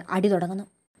ജെർമിയുമായിട്ട് അടി തുടങ്ങുന്നു.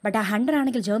 ബട്ട് ആ ഹണ്ടർ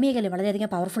ആണെങ്കിൽ ജെർമിയെക്കാളും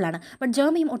വളരെയധികം പവർഫുള്ളാണ്. ബട്ട്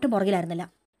ജെർമിയും ഒട്ടും പുറകിലായിരുന്നില്ല.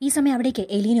 ഈ സമയം അവിടേക്ക്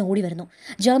എലീന ഓടി വരുന്നു.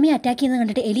 ജെർമിയെ അറ്റാക്ക് ചെയ്യുന്നത്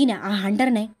കണ്ടിട്ട് എലീന ആ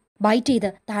ഹണ്ടറിനെ ബൈറ്റ് ചെയ്ത്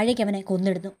താഴേക്ക് അവനെ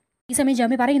കൊന്നിടുന്നു. ഈ സമയം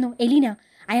ജെർമി പറയുന്നു, എലീന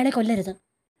അയാളെ കൊല്ലരുത്.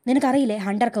 നിനക്കറിയില്ലേ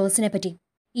ഹണ്ടർ കേഴ്സിനെ പറ്റി?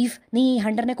 ഇഫ് നീ ഈ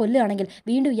ഹണ്ടറിനെ കൊല്ലുകയാണെങ്കിൽ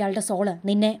വീണ്ടും ഇയാളുടെ സോള്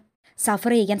നിന്നെ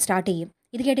സഫർ ചെയ്യാൻ സ്റ്റാർട്ട് ചെയ്യും.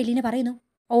 ഇത് കേട്ട് എലീന പറയുന്നു,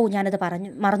 ഓ ഞാനത്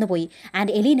മറന്നുപോയി.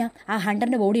 ആൻഡ് എലീന ആ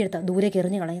ഹണ്ടറിൻ്റെ ബോഡി എടുത്ത് ദൂരേക്ക്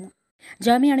എറിഞ്ഞു കളയുന്നു.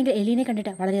 ജെർമി ആണെങ്കിൽ എലീനെ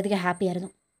കണ്ടിട്ട് വളരെയധികം ഹാപ്പി ആയിരുന്നു.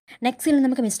 നെക്സ്റ്റ് സീനിൽ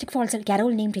നമുക്ക് മിസ്റ്റിക് ഫോൾസിൽ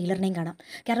കരോളിനെയും ടൈലറിനെയും കാണാം.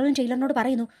 കരോളിൻ ടൈലറിനോട്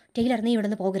പറയുന്നു, ടൈലർ നീ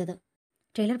ഇവിടുന്ന് പോകരുത്.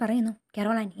 ടൈലർ പറയുന്നു,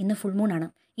 കരോളൈൻ ഇന്ന് ഫുൾ മൂണാണ്,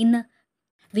 ഇന്ന്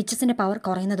വിച്ചസിൻ്റെ പവർ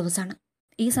കുറയുന്ന ദിവസമാണ്.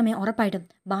 ഈ സമയം ഉറപ്പായിട്ടും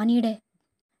ബാനിയുടെ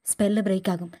സ്പെല്ല്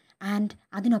ബ്രേക്ക് ആകും ആൻഡ്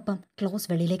അതിനൊപ്പം ക്ലോസ്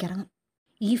വെളിയിലേക്ക് ഇറങ്ങും.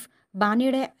 ഈഫ്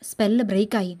ബാനിയുടെ സ്പെല്ല്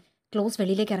ബ്രേക്കായി ക്ലോസ്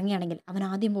വെളിയിലേക്ക് ഇറങ്ങുകയാണെങ്കിൽ അവൻ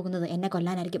ആദ്യം പോകുന്നത് എന്നെ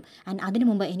കൊല്ലാനായിരിക്കും. ആൻഡ് അതിനു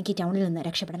മുമ്പ് എനിക്ക് ടൗണിൽ നിന്ന്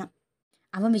രക്ഷപ്പെടണം.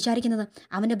 അവൻ വിചാരിക്കുന്നത്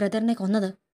അവൻ്റെ ബ്രദറിനെ കൊന്നത്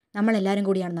നമ്മളെല്ലാവരും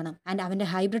കൂടിയാണെന്നാണ്. ആൻഡ് അവൻ്റെ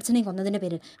ഹൈബ്രിഡ്സിനെയും കൊന്നതിൻ്റെ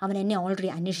പേരിൽ അവൻ എന്നെ ഓൾറെഡി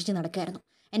അന്വേഷിച്ച് നടക്കുകയായിരുന്നു.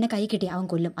 എന്നെ കൈ കിട്ടി അവൻ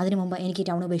കൊല്ലും, അതിനു മുമ്പ് എനിക്ക്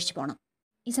ടൗൺ ഉപേക്ഷിച്ച് പോകണം.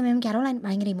 ഈ സമയം കരോളൈൻ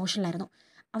ഭയങ്കര ഇമോഷണലായിരുന്നു.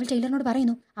 അവൾ ടൈലറിനോട്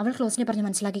പറയുന്നു, അവൾ ക്ലോസിനെ പറഞ്ഞ്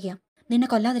മനസ്സിലാക്കിക്കുക, നിന്നെ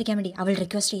കൊല്ലാതിരിക്കാൻ വേണ്ടി അവൾ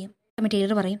റിക്വസ്റ്റ് ചെയ്യും. സമയം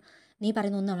ടൈലർ പറയും, നീ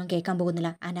പറയുന്ന ഒന്നും അവൻ കേൾക്കാൻ പോകുന്നില്ല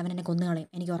ആൻഡ് അവൻ എന്നെ കൊന്നുകളയും,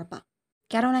 എനിക്ക് ഉറപ്പാണ്.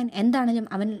 കരോളൈൻ എന്താണെങ്കിലും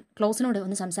അവൻ ക്ലോസിനോട്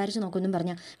ഒന്ന് സംസാരിച്ച് നോക്കുമെന്നും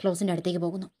പറഞ്ഞ് ക്ലോസിൻ്റെ അടുത്തേക്ക്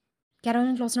പോകുന്നു.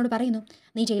 കരോളൈൻ ക്ലോസിനോട് പറയുന്നു,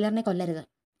 നീ ടൈലറിനെ കൊല്ലരുത്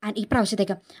ആൻഡ് ഈ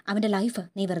പ്രാവശ്യത്തേക്ക് അവൻ്റെ ലൈഫ്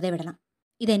നീ വെറുതെ വിടണം,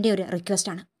 ഇതെൻ്റെ ഒരു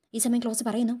റിക്വസ്റ്റാണ്. ഈ സമയം ക്ലോസ്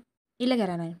പറയുന്നു, ഇല്ല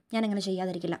കരോളൈൻ, ഞാൻ അങ്ങനെ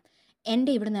ചെയ്യാതിരിക്കില്ല.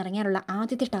 എൻ്റെ ഇവിടുന്ന് ഇറങ്ങാനുള്ള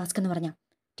ആദ്യത്തെ ടാസ്ക് എന്ന് പറഞ്ഞാൽ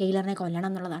ടൈലറിനെ കൊല്ലണം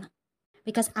എന്നുള്ളതാണ്.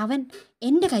 ബിക്കോസ് അവൻ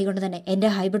എൻ്റെ കൈകൊണ്ട് തന്നെ എൻ്റെ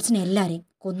ഹൈബ്രിഡ്സിനെ എല്ലാവരെയും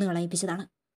കൊന്നു കളയിപ്പിച്ചതാണ്.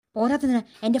 പോരാത്തതിന്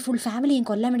എൻ്റെ ഫുൾ ഫാമിലിയും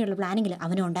കൊല്ലാൻ വേണ്ടിയുള്ള പ്ലാനിങ്ങിൽ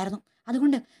അവനും ഉണ്ടായിരുന്നു.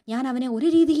 അതുകൊണ്ട് ഞാൻ അവനെ ഒരു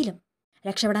രീതിയിലും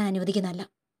രക്ഷപ്പെടാൻ അനുവദിക്കുന്നതല്ല.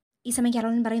 ഈ സമയം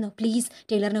കരോളിൻ പറയുന്നു, പ്ലീസ്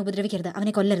ടൈലറിനെ ഉപദ്രവിക്കരുത്,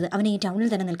 അവനെ കൊല്ലരുത്, അവനെ ഈ ടൗണിൽ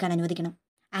തന്നെ നിൽക്കാൻ അനുവദിക്കണം.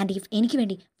 ആൻഡ് ഇഫ് എനിക്ക്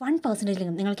വേണ്ടി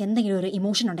 1% നിങ്ങൾക്ക് എന്തെങ്കിലും ഒരു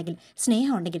ഇമോഷൻ ഉണ്ടെങ്കിൽ,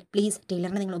 സ്നേഹം ഉണ്ടെങ്കിൽ, പ്ലീസ്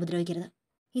ടൈലറിനെ നിങ്ങൾ ഉപദ്രവിക്കരുത്.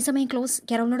 ഈ സമയം ക്ലോസ്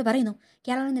കരോളിനോട് പറയുന്നു,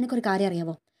 കരോളിൻ നിനക്കൊരു കാര്യം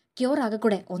അറിയാവോ, ക്യൂർ ആകെ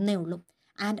കൂടെ ഒന്നേ ഉള്ളൂ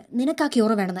ആൻഡ് നിനക്ക് ആ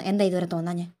ക്യൂർ വേണമെന്ന് എന്താ ഇതുവരെ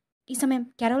തോന്നാഞ്ഞേ? ഈ സമയം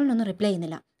കരോളിനൊന്നും റിപ്ലൈ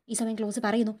ചെയ്യുന്നില്ല. ഈ സമയം ക്ലോസ്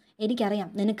പറയുന്നു, എനിക്കറിയാം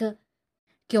നിനക്ക്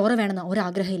ക്യൂർ വേണമെന്ന്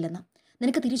ഒരാഗ്രഹമില്ലെന്ന്,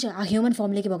 നിനക്ക് തിരിച്ച് ആ ഹ്യൂമൻ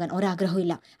ഫോമിലേക്ക് പോകാൻ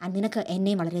ഒരാഗ്രഹമില്ല ആൻഡ് നിനക്ക്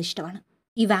എന്നെയും വളരെ ഇഷ്ടമാണ്.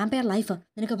 ഈ വാമ്പയർ ലൈഫ്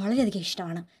നിനക്ക് വളരെയധികം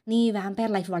ഇഷ്ടമാണ്. നീ ഈ വാമ്പയർ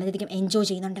ലൈഫ് വളരെയധികം എൻജോയ്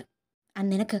ചെയ്യുന്നുണ്ട് ആൻഡ്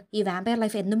നിനക്ക് ഈ വാമ്പയർ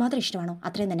ലൈഫ് എന്തുമാത്രം ഇഷ്ടമാണോ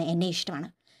അത്രയും തന്നെ എന്നെ ഇഷ്ടമാണ്.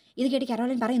 ഇത് കേട്ട്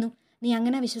കരോളിൻ പറയുന്നു, നീ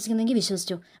അങ്ങനെ വിശ്വസിക്കുന്നെങ്കിൽ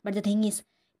വിശ്വസിച്ചു, ബട്ട് ദ തിങ് ഈസ്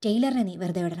ടൈലറിനെ നീ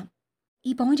വെറുതെ വിടണം.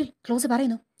 ഈ പോയിന്റിൽ ക്ലോസ്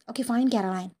പറയുന്നു, ഓക്കെ ഫൈൻ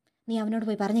കരോളൈൻ, നീ അവനോട്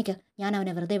പോയി പറഞ്ഞേക്ക് ഞാൻ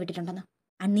അവനെ വെറുതെ വിട്ടിട്ടുണ്ടെന്ന്.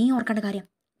 ആൻഡ് നീ ഓർക്കേണ്ട കാര്യം,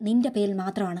 നിൻ്റെ പേരിൽ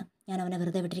മാത്രമാണ് ഞാൻ അവനെ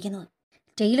വെറുതെ വിട്ടിരിക്കുന്നത്.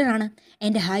 ടൈലറാണ്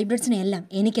എൻ്റെ ഹൈബ്രിഡ്സിനെ എല്ലാം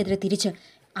എനിക്കെതിരെ തിരിച്ച്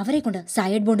അവരെ കൊണ്ട്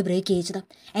സൈഡ് ബോണ്ട് ബ്രേക്ക് ചെയ്യിച്ചത്,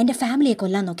 എൻ്റെ ഫാമിലിയെ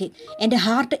കൊല്ലാൻ നോക്കി, എൻ്റെ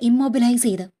ഹാർട്ട് ഇമ്മൊബിലൈസ്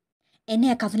ചെയ്ത് എന്നെ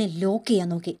ആ കഫനെ ലോക്ക് ചെയ്യാൻ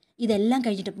നോക്കി. ഇതെല്ലാം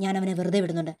കഴിഞ്ഞിട്ടും ഞാൻ അവനെ വെറുതെ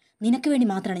വിടുന്നുണ്ട്. നിനക്ക് വേണ്ടി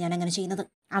മാത്രമാണ് ഞാൻ അങ്ങനെ ചെയ്യുന്നത്.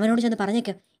 അവനോട് ചെന്ന്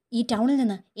പറഞ്ഞേക്ക്, ഈ ടൗണിൽ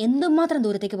നിന്ന് എന്തുമാത്രം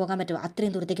ദൂരത്തേക്ക് പോകാൻ പറ്റുമോ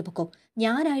അത്രയും ദൂരത്തേക്ക് പൊക്കോ.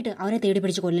 ഞാനായിട്ട് അവനെ തേടി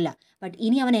പിടിച്ച് കൊല്ലില്ല, ബട്ട്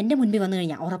ഇനി അവൻ എൻ്റെ മുൻപിൽ വന്നു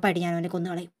കഴിഞ്ഞാൽ ഉറപ്പായിട്ട് ഞാൻ അവനെ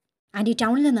കൊന്നുകളയും. ആൻഡ് ഈ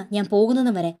ടൗണിൽ നിന്ന് ഞാൻ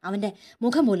പോകുന്നതും വരെ അവൻ്റെ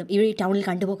മുഖം പോലും ഈ ടൗണിൽ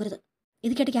കണ്ടുപോകരുത്.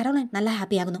 ഇത് കേട്ട് കരോളൈൻ നല്ല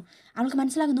ഹാപ്പിയാകുന്നു. അവൾക്ക്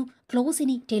മനസ്സിലാകുന്നു ക്ലോസ്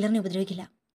ഇനി ടൈലറിനെ ഉപദ്രവിക്കില്ല.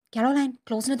 കരോളൈൻ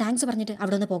ക്ലോസിന് താങ്ക്സ് പറഞ്ഞിട്ട്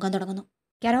അവിടെ നിന്ന് പോകാൻ തുടങ്ങുന്നു.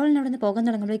 കരോളിൻ അവിടെ നിന്ന് പോകാൻ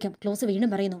തുടങ്ങുമ്പോഴേക്കും ക്ലോസ് വീണ്ടും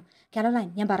പറയുന്നു, കരോളൈൻ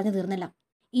ഞാൻ പറഞ്ഞു തീർന്നില്ല,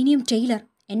 ഇനിയും ടൈലർ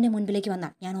എൻ്റെ മുൻപിലേക്ക്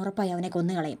വന്നാൽ ഞാൻ ഉറപ്പായി അവനെ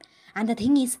കൊന്നുകളയും. ആൻഡ് ദ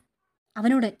തിങ് ഈസ്,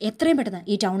 അവനോട് എത്രയും പെട്ടെന്ന്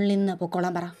ഈ ടൗണിൽ നിന്ന്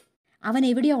പൊക്കോളാൻ പറ. അവൻ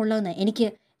എവിടെയോ ഉള്ളതെന്ന് എനിക്ക്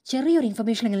ചെറിയൊരു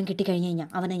ഇൻഫർമേഷനെങ്കിലും കിട്ടിക്കഴിഞ്ഞ് കഴിഞ്ഞാൽ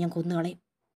അവനെ ഞാൻ കൊന്നുകളയും.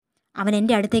 അവൻ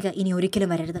എൻ്റെ അടുത്തേക്ക് ഇനി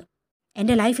ഒരിക്കലും വരരുത്,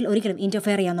 എൻ്റെ ലൈഫിൽ ഒരിക്കലും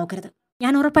ഇൻ്റർഫെയർ ചെയ്യാൻ നോക്കരുത്.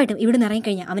 ഞാൻ ഉറപ്പായിട്ടും ഇവിടെ നിന്ന്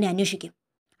ഇറങ്ങിക്കഴിഞ്ഞാൽ അവനെ അന്വേഷിക്കും.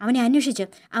 അവനെ അന്വേഷിച്ച്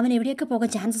അവൻ എവിടെയൊക്കെ പോകാൻ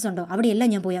ചാൻസസ് ഉണ്ടോ അവിടെയെല്ലാം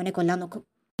ഞാൻ പോയി അവനെ കൊല്ലാൻ നോക്കും.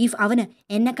 ഇഫ് അവന്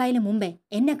എന്നെക്കായാലും മുമ്പേ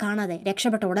എന്നെ കാണാതെ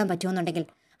രക്ഷപ്പെട്ട് ഓടാൻ പറ്റുമെന്നുണ്ടെങ്കിൽ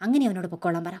അങ്ങനെ അവനോട്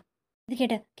പൊക്കോളാൻ പറ. ഇത്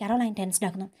കേട്ട് കരോളൈൻ ടെൻസ്ഡ്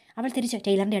ആകുന്നു. അവൾ തിരിച്ച്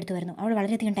ടൈലറിൻ്റെ അടുത്ത് വരുന്നു. അവൾ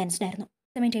വളരെയധികം ടെൻസ്ഡ് ആയിരുന്നു.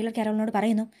 സമയം ടൈലർ കരോളിനോട്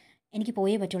പറയുന്നു, എനിക്ക്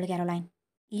പോയേ പറ്റുള്ളൂ കരോളൈൻ.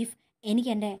 ഇഫ് എനിക്ക്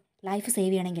എൻ്റെ ലൈഫ്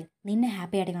സേവ് ചെയ്യണമെങ്കിൽ, നിന്നെ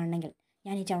ഹാപ്പി ആയിട്ട് കാണണമെങ്കിൽ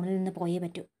ഞാൻ ഈ ടൗണിൽ നിന്ന് പോയേ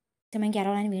പറ്റൂ. സമയം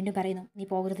കരോളൈൻ വീണ്ടും പറയുന്നു, നീ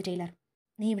പോകരുത് ടൈലർ,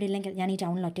 നീ ഇവിടെ ഇല്ലെങ്കിൽ ഞാൻ ഈ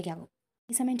ടൗണിൽ ഒറ്റയ്ക്കാകും.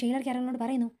 ഈ സമയം ടൈലർ കരോളിനോട്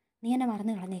പറയുന്നു, നീ എന്നെ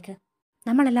മറന്നു കളഞ്ഞേക്ക്,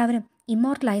 നമ്മളെല്ലാവരും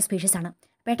ഇമ്മോർട്ടലായ സ്പീഷീസാണ്,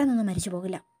 പെട്ടെന്നൊന്നും മരിച്ചു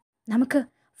പോകില്ല, നമുക്ക്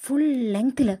ഫുൾ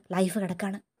ലെങ്ത്തിൽ ലൈഫ്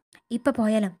കിടക്കാണ്, ഇപ്പോൾ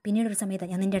പോയാലും പിന്നീടൊരു സമയത്ത്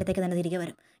ഞാൻ നിൻ്റെ അടുത്തേക്ക് തന്നെ തിരികെ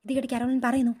വരും. ഇത് കേട്ട് കരോളിൻ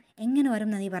പറയുന്നു, എങ്ങനെ വരും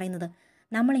എന്നാണ് നീ പറയുന്നത്?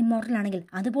 നമ്മൾ ഇമ്മോർട്ടലാണെങ്കിൽ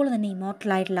അതുപോലെ തന്നെ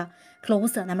ഇമ്മോർട്ടലായിട്ടുള്ള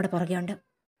ക്ലോസ് നമ്മുടെ പുറകെ ഉണ്ട്.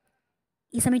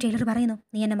 ഈ സമയം ടൈലർ പറയുന്നു,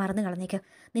 നീ എന്നെ മറന്നു കളഞ്ഞേക്ക്,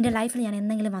 നിൻ്റെ ലൈഫിൽ ഞാൻ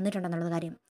എന്തെങ്കിലും വന്നിട്ടുണ്ടെന്നുള്ള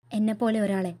കാര്യം, എന്നെപ്പോലെ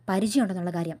ഒരാളെ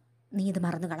പരിചയമുണ്ടെന്നുള്ള കാര്യം നീ ഇത്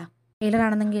മറന്നു കളാം. ടൈലർ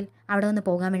ആണെന്നെങ്കിൽ അവിടെ നിന്ന്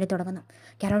പോകാൻ വേണ്ടി തുടങ്ങുന്നു.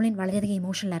 കരോളിൻ വളരെയധികം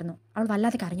ഇമോഷണലായിരുന്നു. അവൾ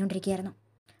വല്ലാതെ കരഞ്ഞുകൊണ്ടിരിക്കുകയായിരുന്നു.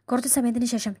 കുറച്ച് സമയത്തിന്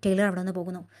ശേഷം ടൈലർ അവിടെ നിന്ന്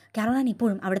പോകുന്നു. കരോളിൻ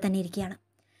ഇപ്പോഴും അവിടെ തന്നെ ഇരിക്കുകയാണ്.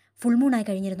 ഫുൾ മൂണായി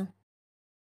കഴിഞ്ഞിരുന്നു.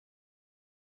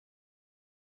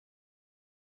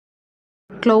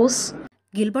 ക്ലോസ്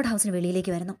ഗിൽബർട്ട് ഹൗസിന്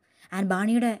വെളിയിലേക്ക് വരുന്നു. ആൻഡ്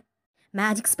ബാണിയുടെ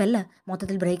മാജിക് സ്പെല്ല്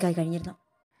മൊത്തത്തിൽ ബ്രേക്കായി കഴിഞ്ഞിരുന്നു.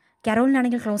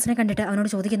 കരോളിനാണെങ്കിൽ ക്ലോസിനെ കണ്ടിട്ട് അവനോട്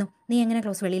ചോദിക്കുന്നു, നീ എങ്ങനെ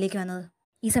ക്ലോസ് വെളിയിലേക്ക് വന്നത്?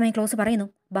 ഈ സമയം ക്ലോസ് പറയുന്നു,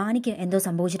 ബാണിക്ക് എന്തോ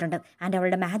സംഭവിച്ചിട്ടുണ്ട് ആൻഡ്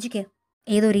അവളുടെ മാജിക്ക്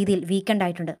ഏതോ രീതിയിൽ വീക്കെൻഡ്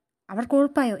ആയിട്ടുണ്ട്, അവർക്ക്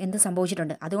ഉറപ്പായോ എന്തോ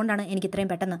സംഭവിച്ചിട്ടുണ്ട്, അതുകൊണ്ടാണ് എനിക്ക് ഇത്രയും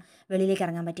പെട്ടെന്ന് വെളിയിലേക്ക്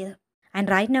ഇറങ്ങാൻ പറ്റിയത്. ആൻഡ്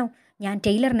റൈറ്റ് നൗ ഞാൻ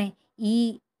ടൈലറിനെ ഈ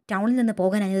ടൗണിൽ നിന്ന്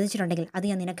പോകാൻ അനുവദിച്ചിട്ടുണ്ടെങ്കിൽ അത്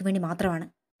ഞാൻ നിനക്ക് വേണ്ടി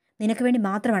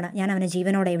മാത്രമാണ് ഞാൻ അവനെ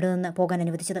ജീവനോടെ ഇവിടെ നിന്ന് പോകാൻ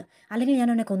അനുവദിച്ചത്. അല്ലെങ്കിൽ ഞാൻ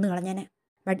അവനെ കൊന്നു കളഞ്ഞേനെ.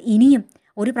 ബട്ട് ഇനിയും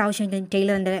ഒരു പ്രാവശ്യമെങ്കിലും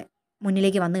ടൈലറിൻ്റെ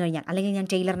മുന്നിലേക്ക് വന്നു കഴിഞ്ഞാൽ, അല്ലെങ്കിൽ ഞാൻ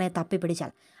ടൈലറിനെ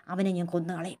തപ്പിപ്പിടിച്ചാൽ അവനെ ഞാൻ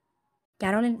കൊന്നു കളയും.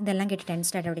 കാരോളിൻ ഇതെല്ലാം കേട്ട്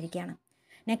ടെൻസ്ഡായിട്ട് അവിടെ ഇരിക്കുകയാണ്.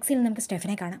 നെക്സ്റ്റ് സീനിൽ നമുക്ക്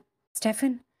സ്റ്റെഫനെ കാണാം.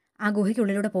 സ്റ്റെഫൻ ആ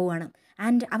ഗുഹയ്ക്കുള്ളിലൂടെ പോവുകയാണ്.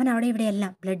 ആൻഡ് അവൻ അവിടെ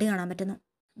ഇവിടെയെല്ലാം ബ്ലഡ് കാണാൻ പറ്റുന്നു.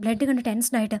 ബ്ലഡ് കണ്ട്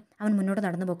ടെൻസ്ഡായിട്ട് അവൻ മുന്നോട്ട്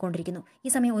നടന്നു പോയിക്കൊണ്ടിരിക്കുന്നു. ഈ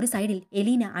സമയം ഒരു സൈഡിൽ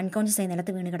എലീന അൺകോൺഷ്യസായി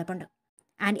നിലത്ത് വീണ് കിടപ്പുണ്ട്.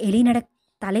 ആൻഡ് എലീനയുടെ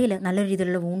തലയിൽ നല്ലൊരു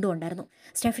രീതിയിലുള്ള വൂണ്ടും ഉണ്ടായിരുന്നു.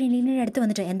 സ്റ്റെഫൻ എലീനയുടെ അടുത്ത്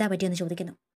വന്നിട്ട് എന്താ പറ്റിയെന്ന്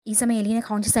ചോദിക്കുന്നു. ഈ സമയം എലീന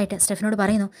കോൺഷ്യസ് ആയിട്ട് സ്റ്റെഫനോട്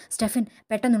പറയുന്നു, സ്റ്റെഫൻ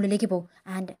പെട്ടെന്നുള്ളിലേക്ക് പോ.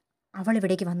 ആൻഡ് അവൾ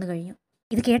ഇവിടേക്ക് വന്നു കഴിഞ്ഞു.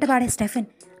 ഇത് കേട്ടപാടെ സ്റ്റെഫൻ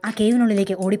ആ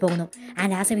കേവിനുള്ളിലേക്ക് ഓടിപ്പോകുന്നു.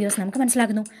 ആൻഡ് ആസ് എ വ്യൂവേഴ്സ് നമുക്ക്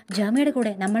മനസ്സിലാക്കുന്നു, ജർമ്മയുടെ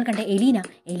കൂടെ നമ്മൾ കണ്ട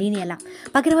എലീനയല്ല,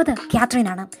 പകരവത്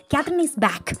കാത്രീനാണ്. Kathryn is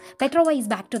back. Petrova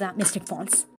is back to the mistake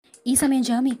false. ഈ സമയം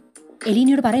ജർമ്മി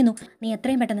എലീനയോട് പറയുന്നു, നീ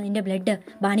എത്രയും പെട്ടെന്ന് നിന്റെ ബ്ലഡ്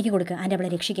ബാനിക്ക് കൊടുക്കുക ആൻഡ് അവളെ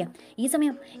രക്ഷിക്കാം. ഈ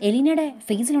സമയം എലീനയുടെ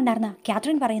ഫേസിലുണ്ടായിരുന്ന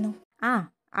കാത്രീൻ പറയുന്നു,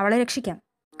 അവളെ രക്ഷിക്കാം.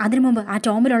 അതിനു മുമ്പ് ആ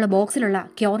ടോമിലുള്ള ബോക്സിലുള്ള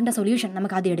ക്യോറിൻ്റെ സൊല്യൂഷൻ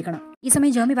നമുക്ക് ആദ്യം എടുക്കണം. ഈ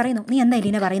സമയം ജർമ്മി പറയുന്നു, നീ എന്താ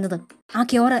എലീന പറയുന്നത്? ആ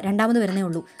ക്യോറ് രണ്ടാമത് വരുന്നേ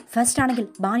ഉള്ളൂ. ഫസ്റ്റ് ആണെങ്കിൽ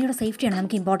ബാനിയുടെ സേഫ്റ്റിയാണ്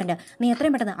നമുക്ക് ഇമ്പോർട്ടൻറ്റ്. നീ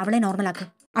എത്രയും പെട്ടെന്ന് അവളെ നോർമലാക്ക്.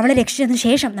 അവളെ രക്ഷിച്ചതിന്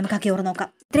ശേഷം നമുക്ക് ആ ക്യോറ്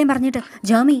നോക്കാം. ഇത്രയും പറഞ്ഞിട്ട്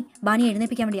ജർമ്മി ബാനിയെ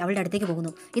എഴുന്നേൽപ്പിക്കാൻ വേണ്ടി അവളുടെ അടുത്തേക്ക്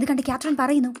പോകുന്നു. ഇത് കണ്ട് കാത്രീൻ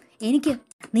പറയുന്നു, എനിക്ക്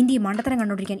നിന്റെ ഈ മണ്ടത്തരം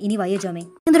കണ്ടുകൊണ്ടിരിക്കാൻ ഇനി വയ്യ ജർമ്മി,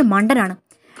 എന്തൊരു മണ്ടനാണ്.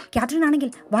 കാത്രീൻ ആണെങ്കിൽ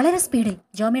വളരെ സ്പീഡിൽ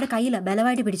ജർമ്മിയുടെ കയ്യിൽ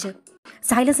ബലമായിട്ട് പിടിച്ച്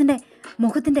സൈലസിൻ്റെ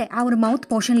മുഖത്തിൻ്റെ ആ ഒരു മൗത്ത്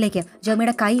പോർഷനിലേക്ക്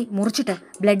ജർമ്മിയുടെ കൈ മുറിച്ചിട്ട്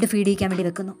ബ്ലഡ് ഫീഡ് ചെയ്യിക്കാൻ വേണ്ടി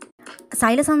വെക്കുന്നു.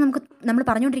 സൈലസാണ് നമ്മൾ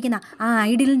പറഞ്ഞുകൊണ്ടിരിക്കുന്ന ആ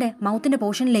ഐഡിയലിൻ്റെ മൗത്തിൻ്റെ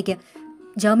പോർഷനിലേക്ക്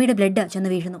ജർമ്മിയുടെ ബ്ലഡ്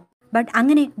ചെന്ന് വീഴുന്നു. ബട്ട്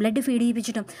അങ്ങനെ ബ്ലഡ് ഫീഡ്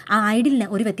ചെയ്യിപ്പിച്ചിട്ടും ആ ഐഡിയലിന്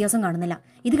ഒരു വ്യത്യാസം കാണുന്നില്ല.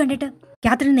 ഇത് കണ്ടിട്ട്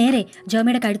കാത്രീൻ നേരെ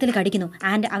ജർമ്മിയുടെ കഴുത്തിൽ കടിക്കുന്നു.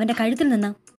 ആൻഡ് അവൻ്റെ കഴുത്തിൽ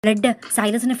നിന്ന് ബ്ലഡ്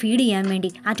സൈലസിനെ ഫീഡ് ചെയ്യാൻ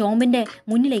വേണ്ടി ആ ടോമിൻ്റെ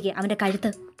മുന്നിലേക്ക് അവൻ്റെ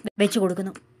കഴുത്ത് വെച്ച്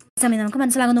കൊടുക്കുന്നു. സമയം നമുക്ക്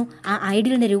മനസ്സിലാകുന്നു, ആ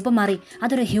ഐഡിയലിൻ്റെ രൂപം മാറി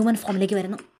അതൊരു ഹ്യൂമൻ ഫോമിലേക്ക്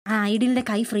വരുന്നു. ആ ഐഡിയലിൻ്റെ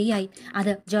കൈ ഫ്രീ ആയി അത്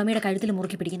ജർമ്മിയുടെ കഴുത്തിൽ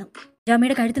മുറുക്കി പിടിക്കുന്നു.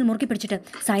 ജർമ്മിയുടെ കഴുത്തിൽ മുറുക്കി പിടിച്ചിട്ട്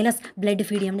സൈലസ് ബ്ലഡ്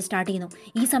ഫീഡ് ചെയ്യാൻ വേണ്ടി സ്റ്റാർട്ട് ചെയ്യുന്നു.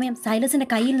 ഈ സമയം സൈലസിൻ്റെ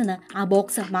കയ്യിൽ നിന്ന് ആ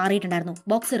ബോക്സ് മാറിയിട്ടുണ്ടായിരുന്നു.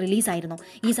 ബോക്സ് റിലീസായിരുന്നു.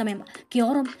 ഈ സമയം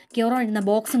ക്യോറോ എന്ന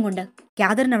ബോക്സും കൊണ്ട്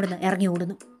കാതറിൻ അവിടുന്ന് ഇറങ്ങി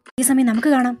ഓടുന്നു. ഈ സമയം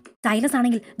നമുക്ക് കാണാം, സൈലസ്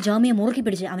ആണെങ്കിൽ ജർമ്മിയെ മുറുക്കി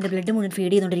പിടിച്ച് അവൻ്റെ ബ്ലഡ് മുഴുവൻ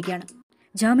ഫീഡ് ചെയ്തുകൊണ്ടിരിക്കുകയാണ്.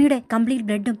 ജർമ്മിയുടെ കംപ്ലീറ്റ്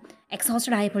ബ്ലഡും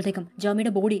എക്സോസ്റ്റഡ് ആയപ്പോഴത്തേക്കും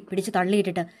ജർമ്മിയുടെ ബോഡി പിടിച്ച്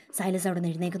തള്ളിയിട്ടിട്ട് സൈലസ് അവിടെ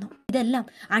നിന്ന് എഴുന്നേക്കുന്നു. ഇതെല്ലാം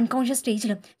അൺകോൺഷ്യസ്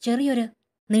സ്റ്റേജിലും ചെറിയൊരു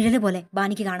നിഴല് പോലെ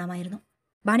ബാനിക്ക് കാണാമായിരുന്നു.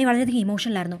 ബാനി വളരെയധികം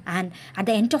ഇമോഷണലായിരുന്നു. And at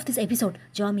the end of this episode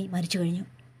ജർമ്മി മരിച്ചു കഴിഞ്ഞു.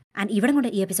 ആൻഡ് ഇവിടെ കൊണ്ട്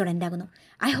ഈ episode എൻഡാകുന്നു.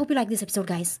 I hope you like this episode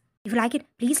guys. If you like it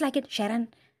please like it, share and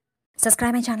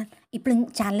subscribe my channel. ഇപ്പോഴും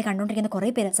ചാനൽ കണ്ടുകൊണ്ടിരിക്കുന്ന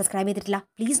കുറേ പേര് സബ്സ്ക്രൈബ് ചെയ്തിട്ടില്ല.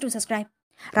 Please do subscribe.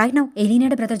 Right now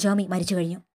എലീനയുടെ brother ജർമ്മി മരിച്ചു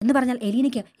കഴിഞ്ഞു എന്ന് പറഞ്ഞാൽ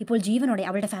എലീനയ്ക്ക് ഇപ്പോൾ ജീവനോടെ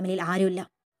അവളുടെ ഫാമിലിയിൽ ആരുമില്ല.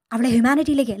 അവളെ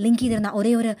ഹ്യൂമാനിറ്റിയിലേക്ക് ലിങ്ക് ചെയ്തിരുന്ന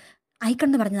ഒരേ ഒരു ഐക്കൺ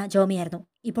എന്ന് പറഞ്ഞ ജർമ്മിയായിരുന്നു.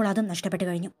 ഇപ്പോൾ അതും നഷ്ടപ്പെട്ട്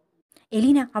കഴിഞ്ഞു.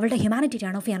 എലീന അവളുടെ ഹ്യൂമാനിറ്റി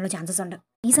ടേൺ ഓഫ് ചെയ്യാനുള്ള ചാൻസസ് ഉണ്ട്.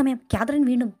 ഈ സമയം കാതറിൻ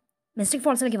വീണ്ടും മിസ്റ്റേക്ക്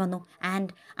ഫോൾസിലേക്ക് വന്നു.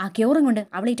 ആൻഡ് ആ ക്യൂറും കൊണ്ട്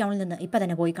അവൾ ഈ ടൗണിൽ നിന്ന് ഇപ്പം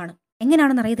തന്നെ പോയി കാണും.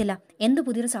 എങ്ങനെയാണെന്ന് അറിയത്തില്ല. എന്ത്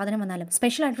പുതിയൊരു സാധനം വന്നാലും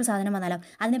സ്പെഷ്യൽ ആയിട്ടൊരു സാധനം വന്നാലും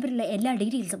അതിനെപ്പറ്റിയുള്ള എല്ലാ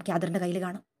ഡീറ്റെയിൽസും കാതറിൻ്റെ കയ്യിൽ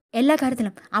കാണും. എല്ലാ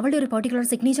കാര്യത്തിലും അവളുടെ ഒരു പെർട്ടിക്കുലർ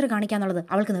സിഗ്നേച്ചർ കാണിക്കാന്നുള്ളത്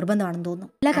അവൾക്ക് നിർബന്ധമാണെന്ന്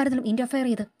തോന്നുന്നു. എല്ലാ കാര്യത്തിലും ഇന്റർഫെയർ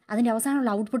ചെയ്ത് അതിൻ്റെ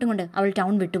അവസാനമുള്ള ഔട്ട്പുട്ടും കൊണ്ട് അവൾ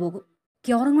ടൗൺ വിട്ടുപോകും.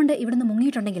 ക്യോറും കൊണ്ട് ഇവിടുന്ന്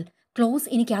മുങ്ങിയിട്ടുണ്ടെങ്കിൽ ക്ലോസ്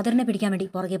ഇനി കാതറിനെ പിടിക്കാൻ വേണ്ടി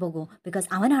പുറകെ പോകുമോ? ബിക്കോസ്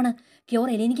അവനാണ് ക്യോർ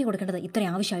എലീനയ്ക്ക് കൊടുക്കേണ്ടത് ഇത്രയും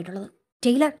ആവശ്യമായിട്ടുള്ളത്.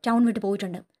 ടൈലർ ടൗൺ വിട്ട്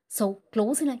പോയിട്ടുണ്ട്. സോ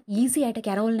ക്ലോസിന് ഈസി ആയിട്ട്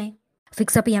കാരോളിനെ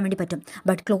ഫിക്സപ്പ് ചെയ്യാൻ വേണ്ടി പറ്റും.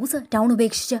 ബട്ട് ക്ലോസ് ടൗൺ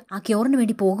ഉപേക്ഷിച്ച് ആ ക്യോറിന്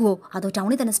വേണ്ടി പോകുമോ അതോ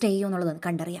ടൗണിൽ തന്നെ സ്റ്റേ ചെയ്യുമോ എന്നുള്ളത്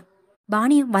കണ്ടറിയാം.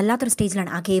 ബാണിയും വല്ലാത്തൊരു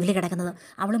സ്റ്റേജിലാണ് ആ കേവിൽ കിടക്കുന്നത്.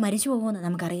 അവൾ മരിച്ചു പോകുമെന്ന്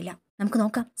നമുക്കറിയില്ല. നമുക്ക്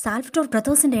നോക്കാം സാൽവറ്റോർ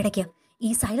ബ്രദേഴ്സിൻ്റെ ഇടയ്ക്ക്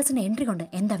ഈ സൈലസിൻ്റെ എൻട്രി കൊണ്ട്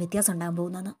എന്താ വ്യത്യാസം ഉണ്ടാകാൻ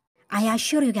പോകുന്നതെന്ന്. ഐ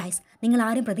അഷ്യൂർ യു ഗൈസ്, നിങ്ങൾ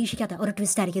ആരും പ്രതീക്ഷിക്കാത്ത ഒരു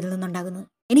ട്വിസ്റ്റ് ആയിരിക്കും ഇതിൽ നിന്നുണ്ടാകുന്നത്.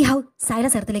 എനിഹൗ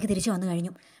സൈലസ് എർത്തിലേക്ക് തിരിച്ചു വന്നു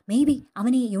കഴിഞ്ഞു. മേ ബി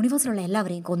അവൻ ഈ യൂണിവേഴ്സിലുള്ള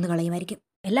എല്ലാവരെയും കൊന്നുകളയുമായിരിക്കും.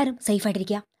 എല്ലാവരും സേഫ്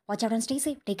ആയിട്ടിരിക്കുക. Watch out and stay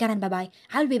safe. Take care and bye bye.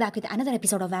 I will be back with another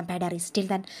episode of vampire diaries. Till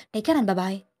then take care and bye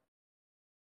bye.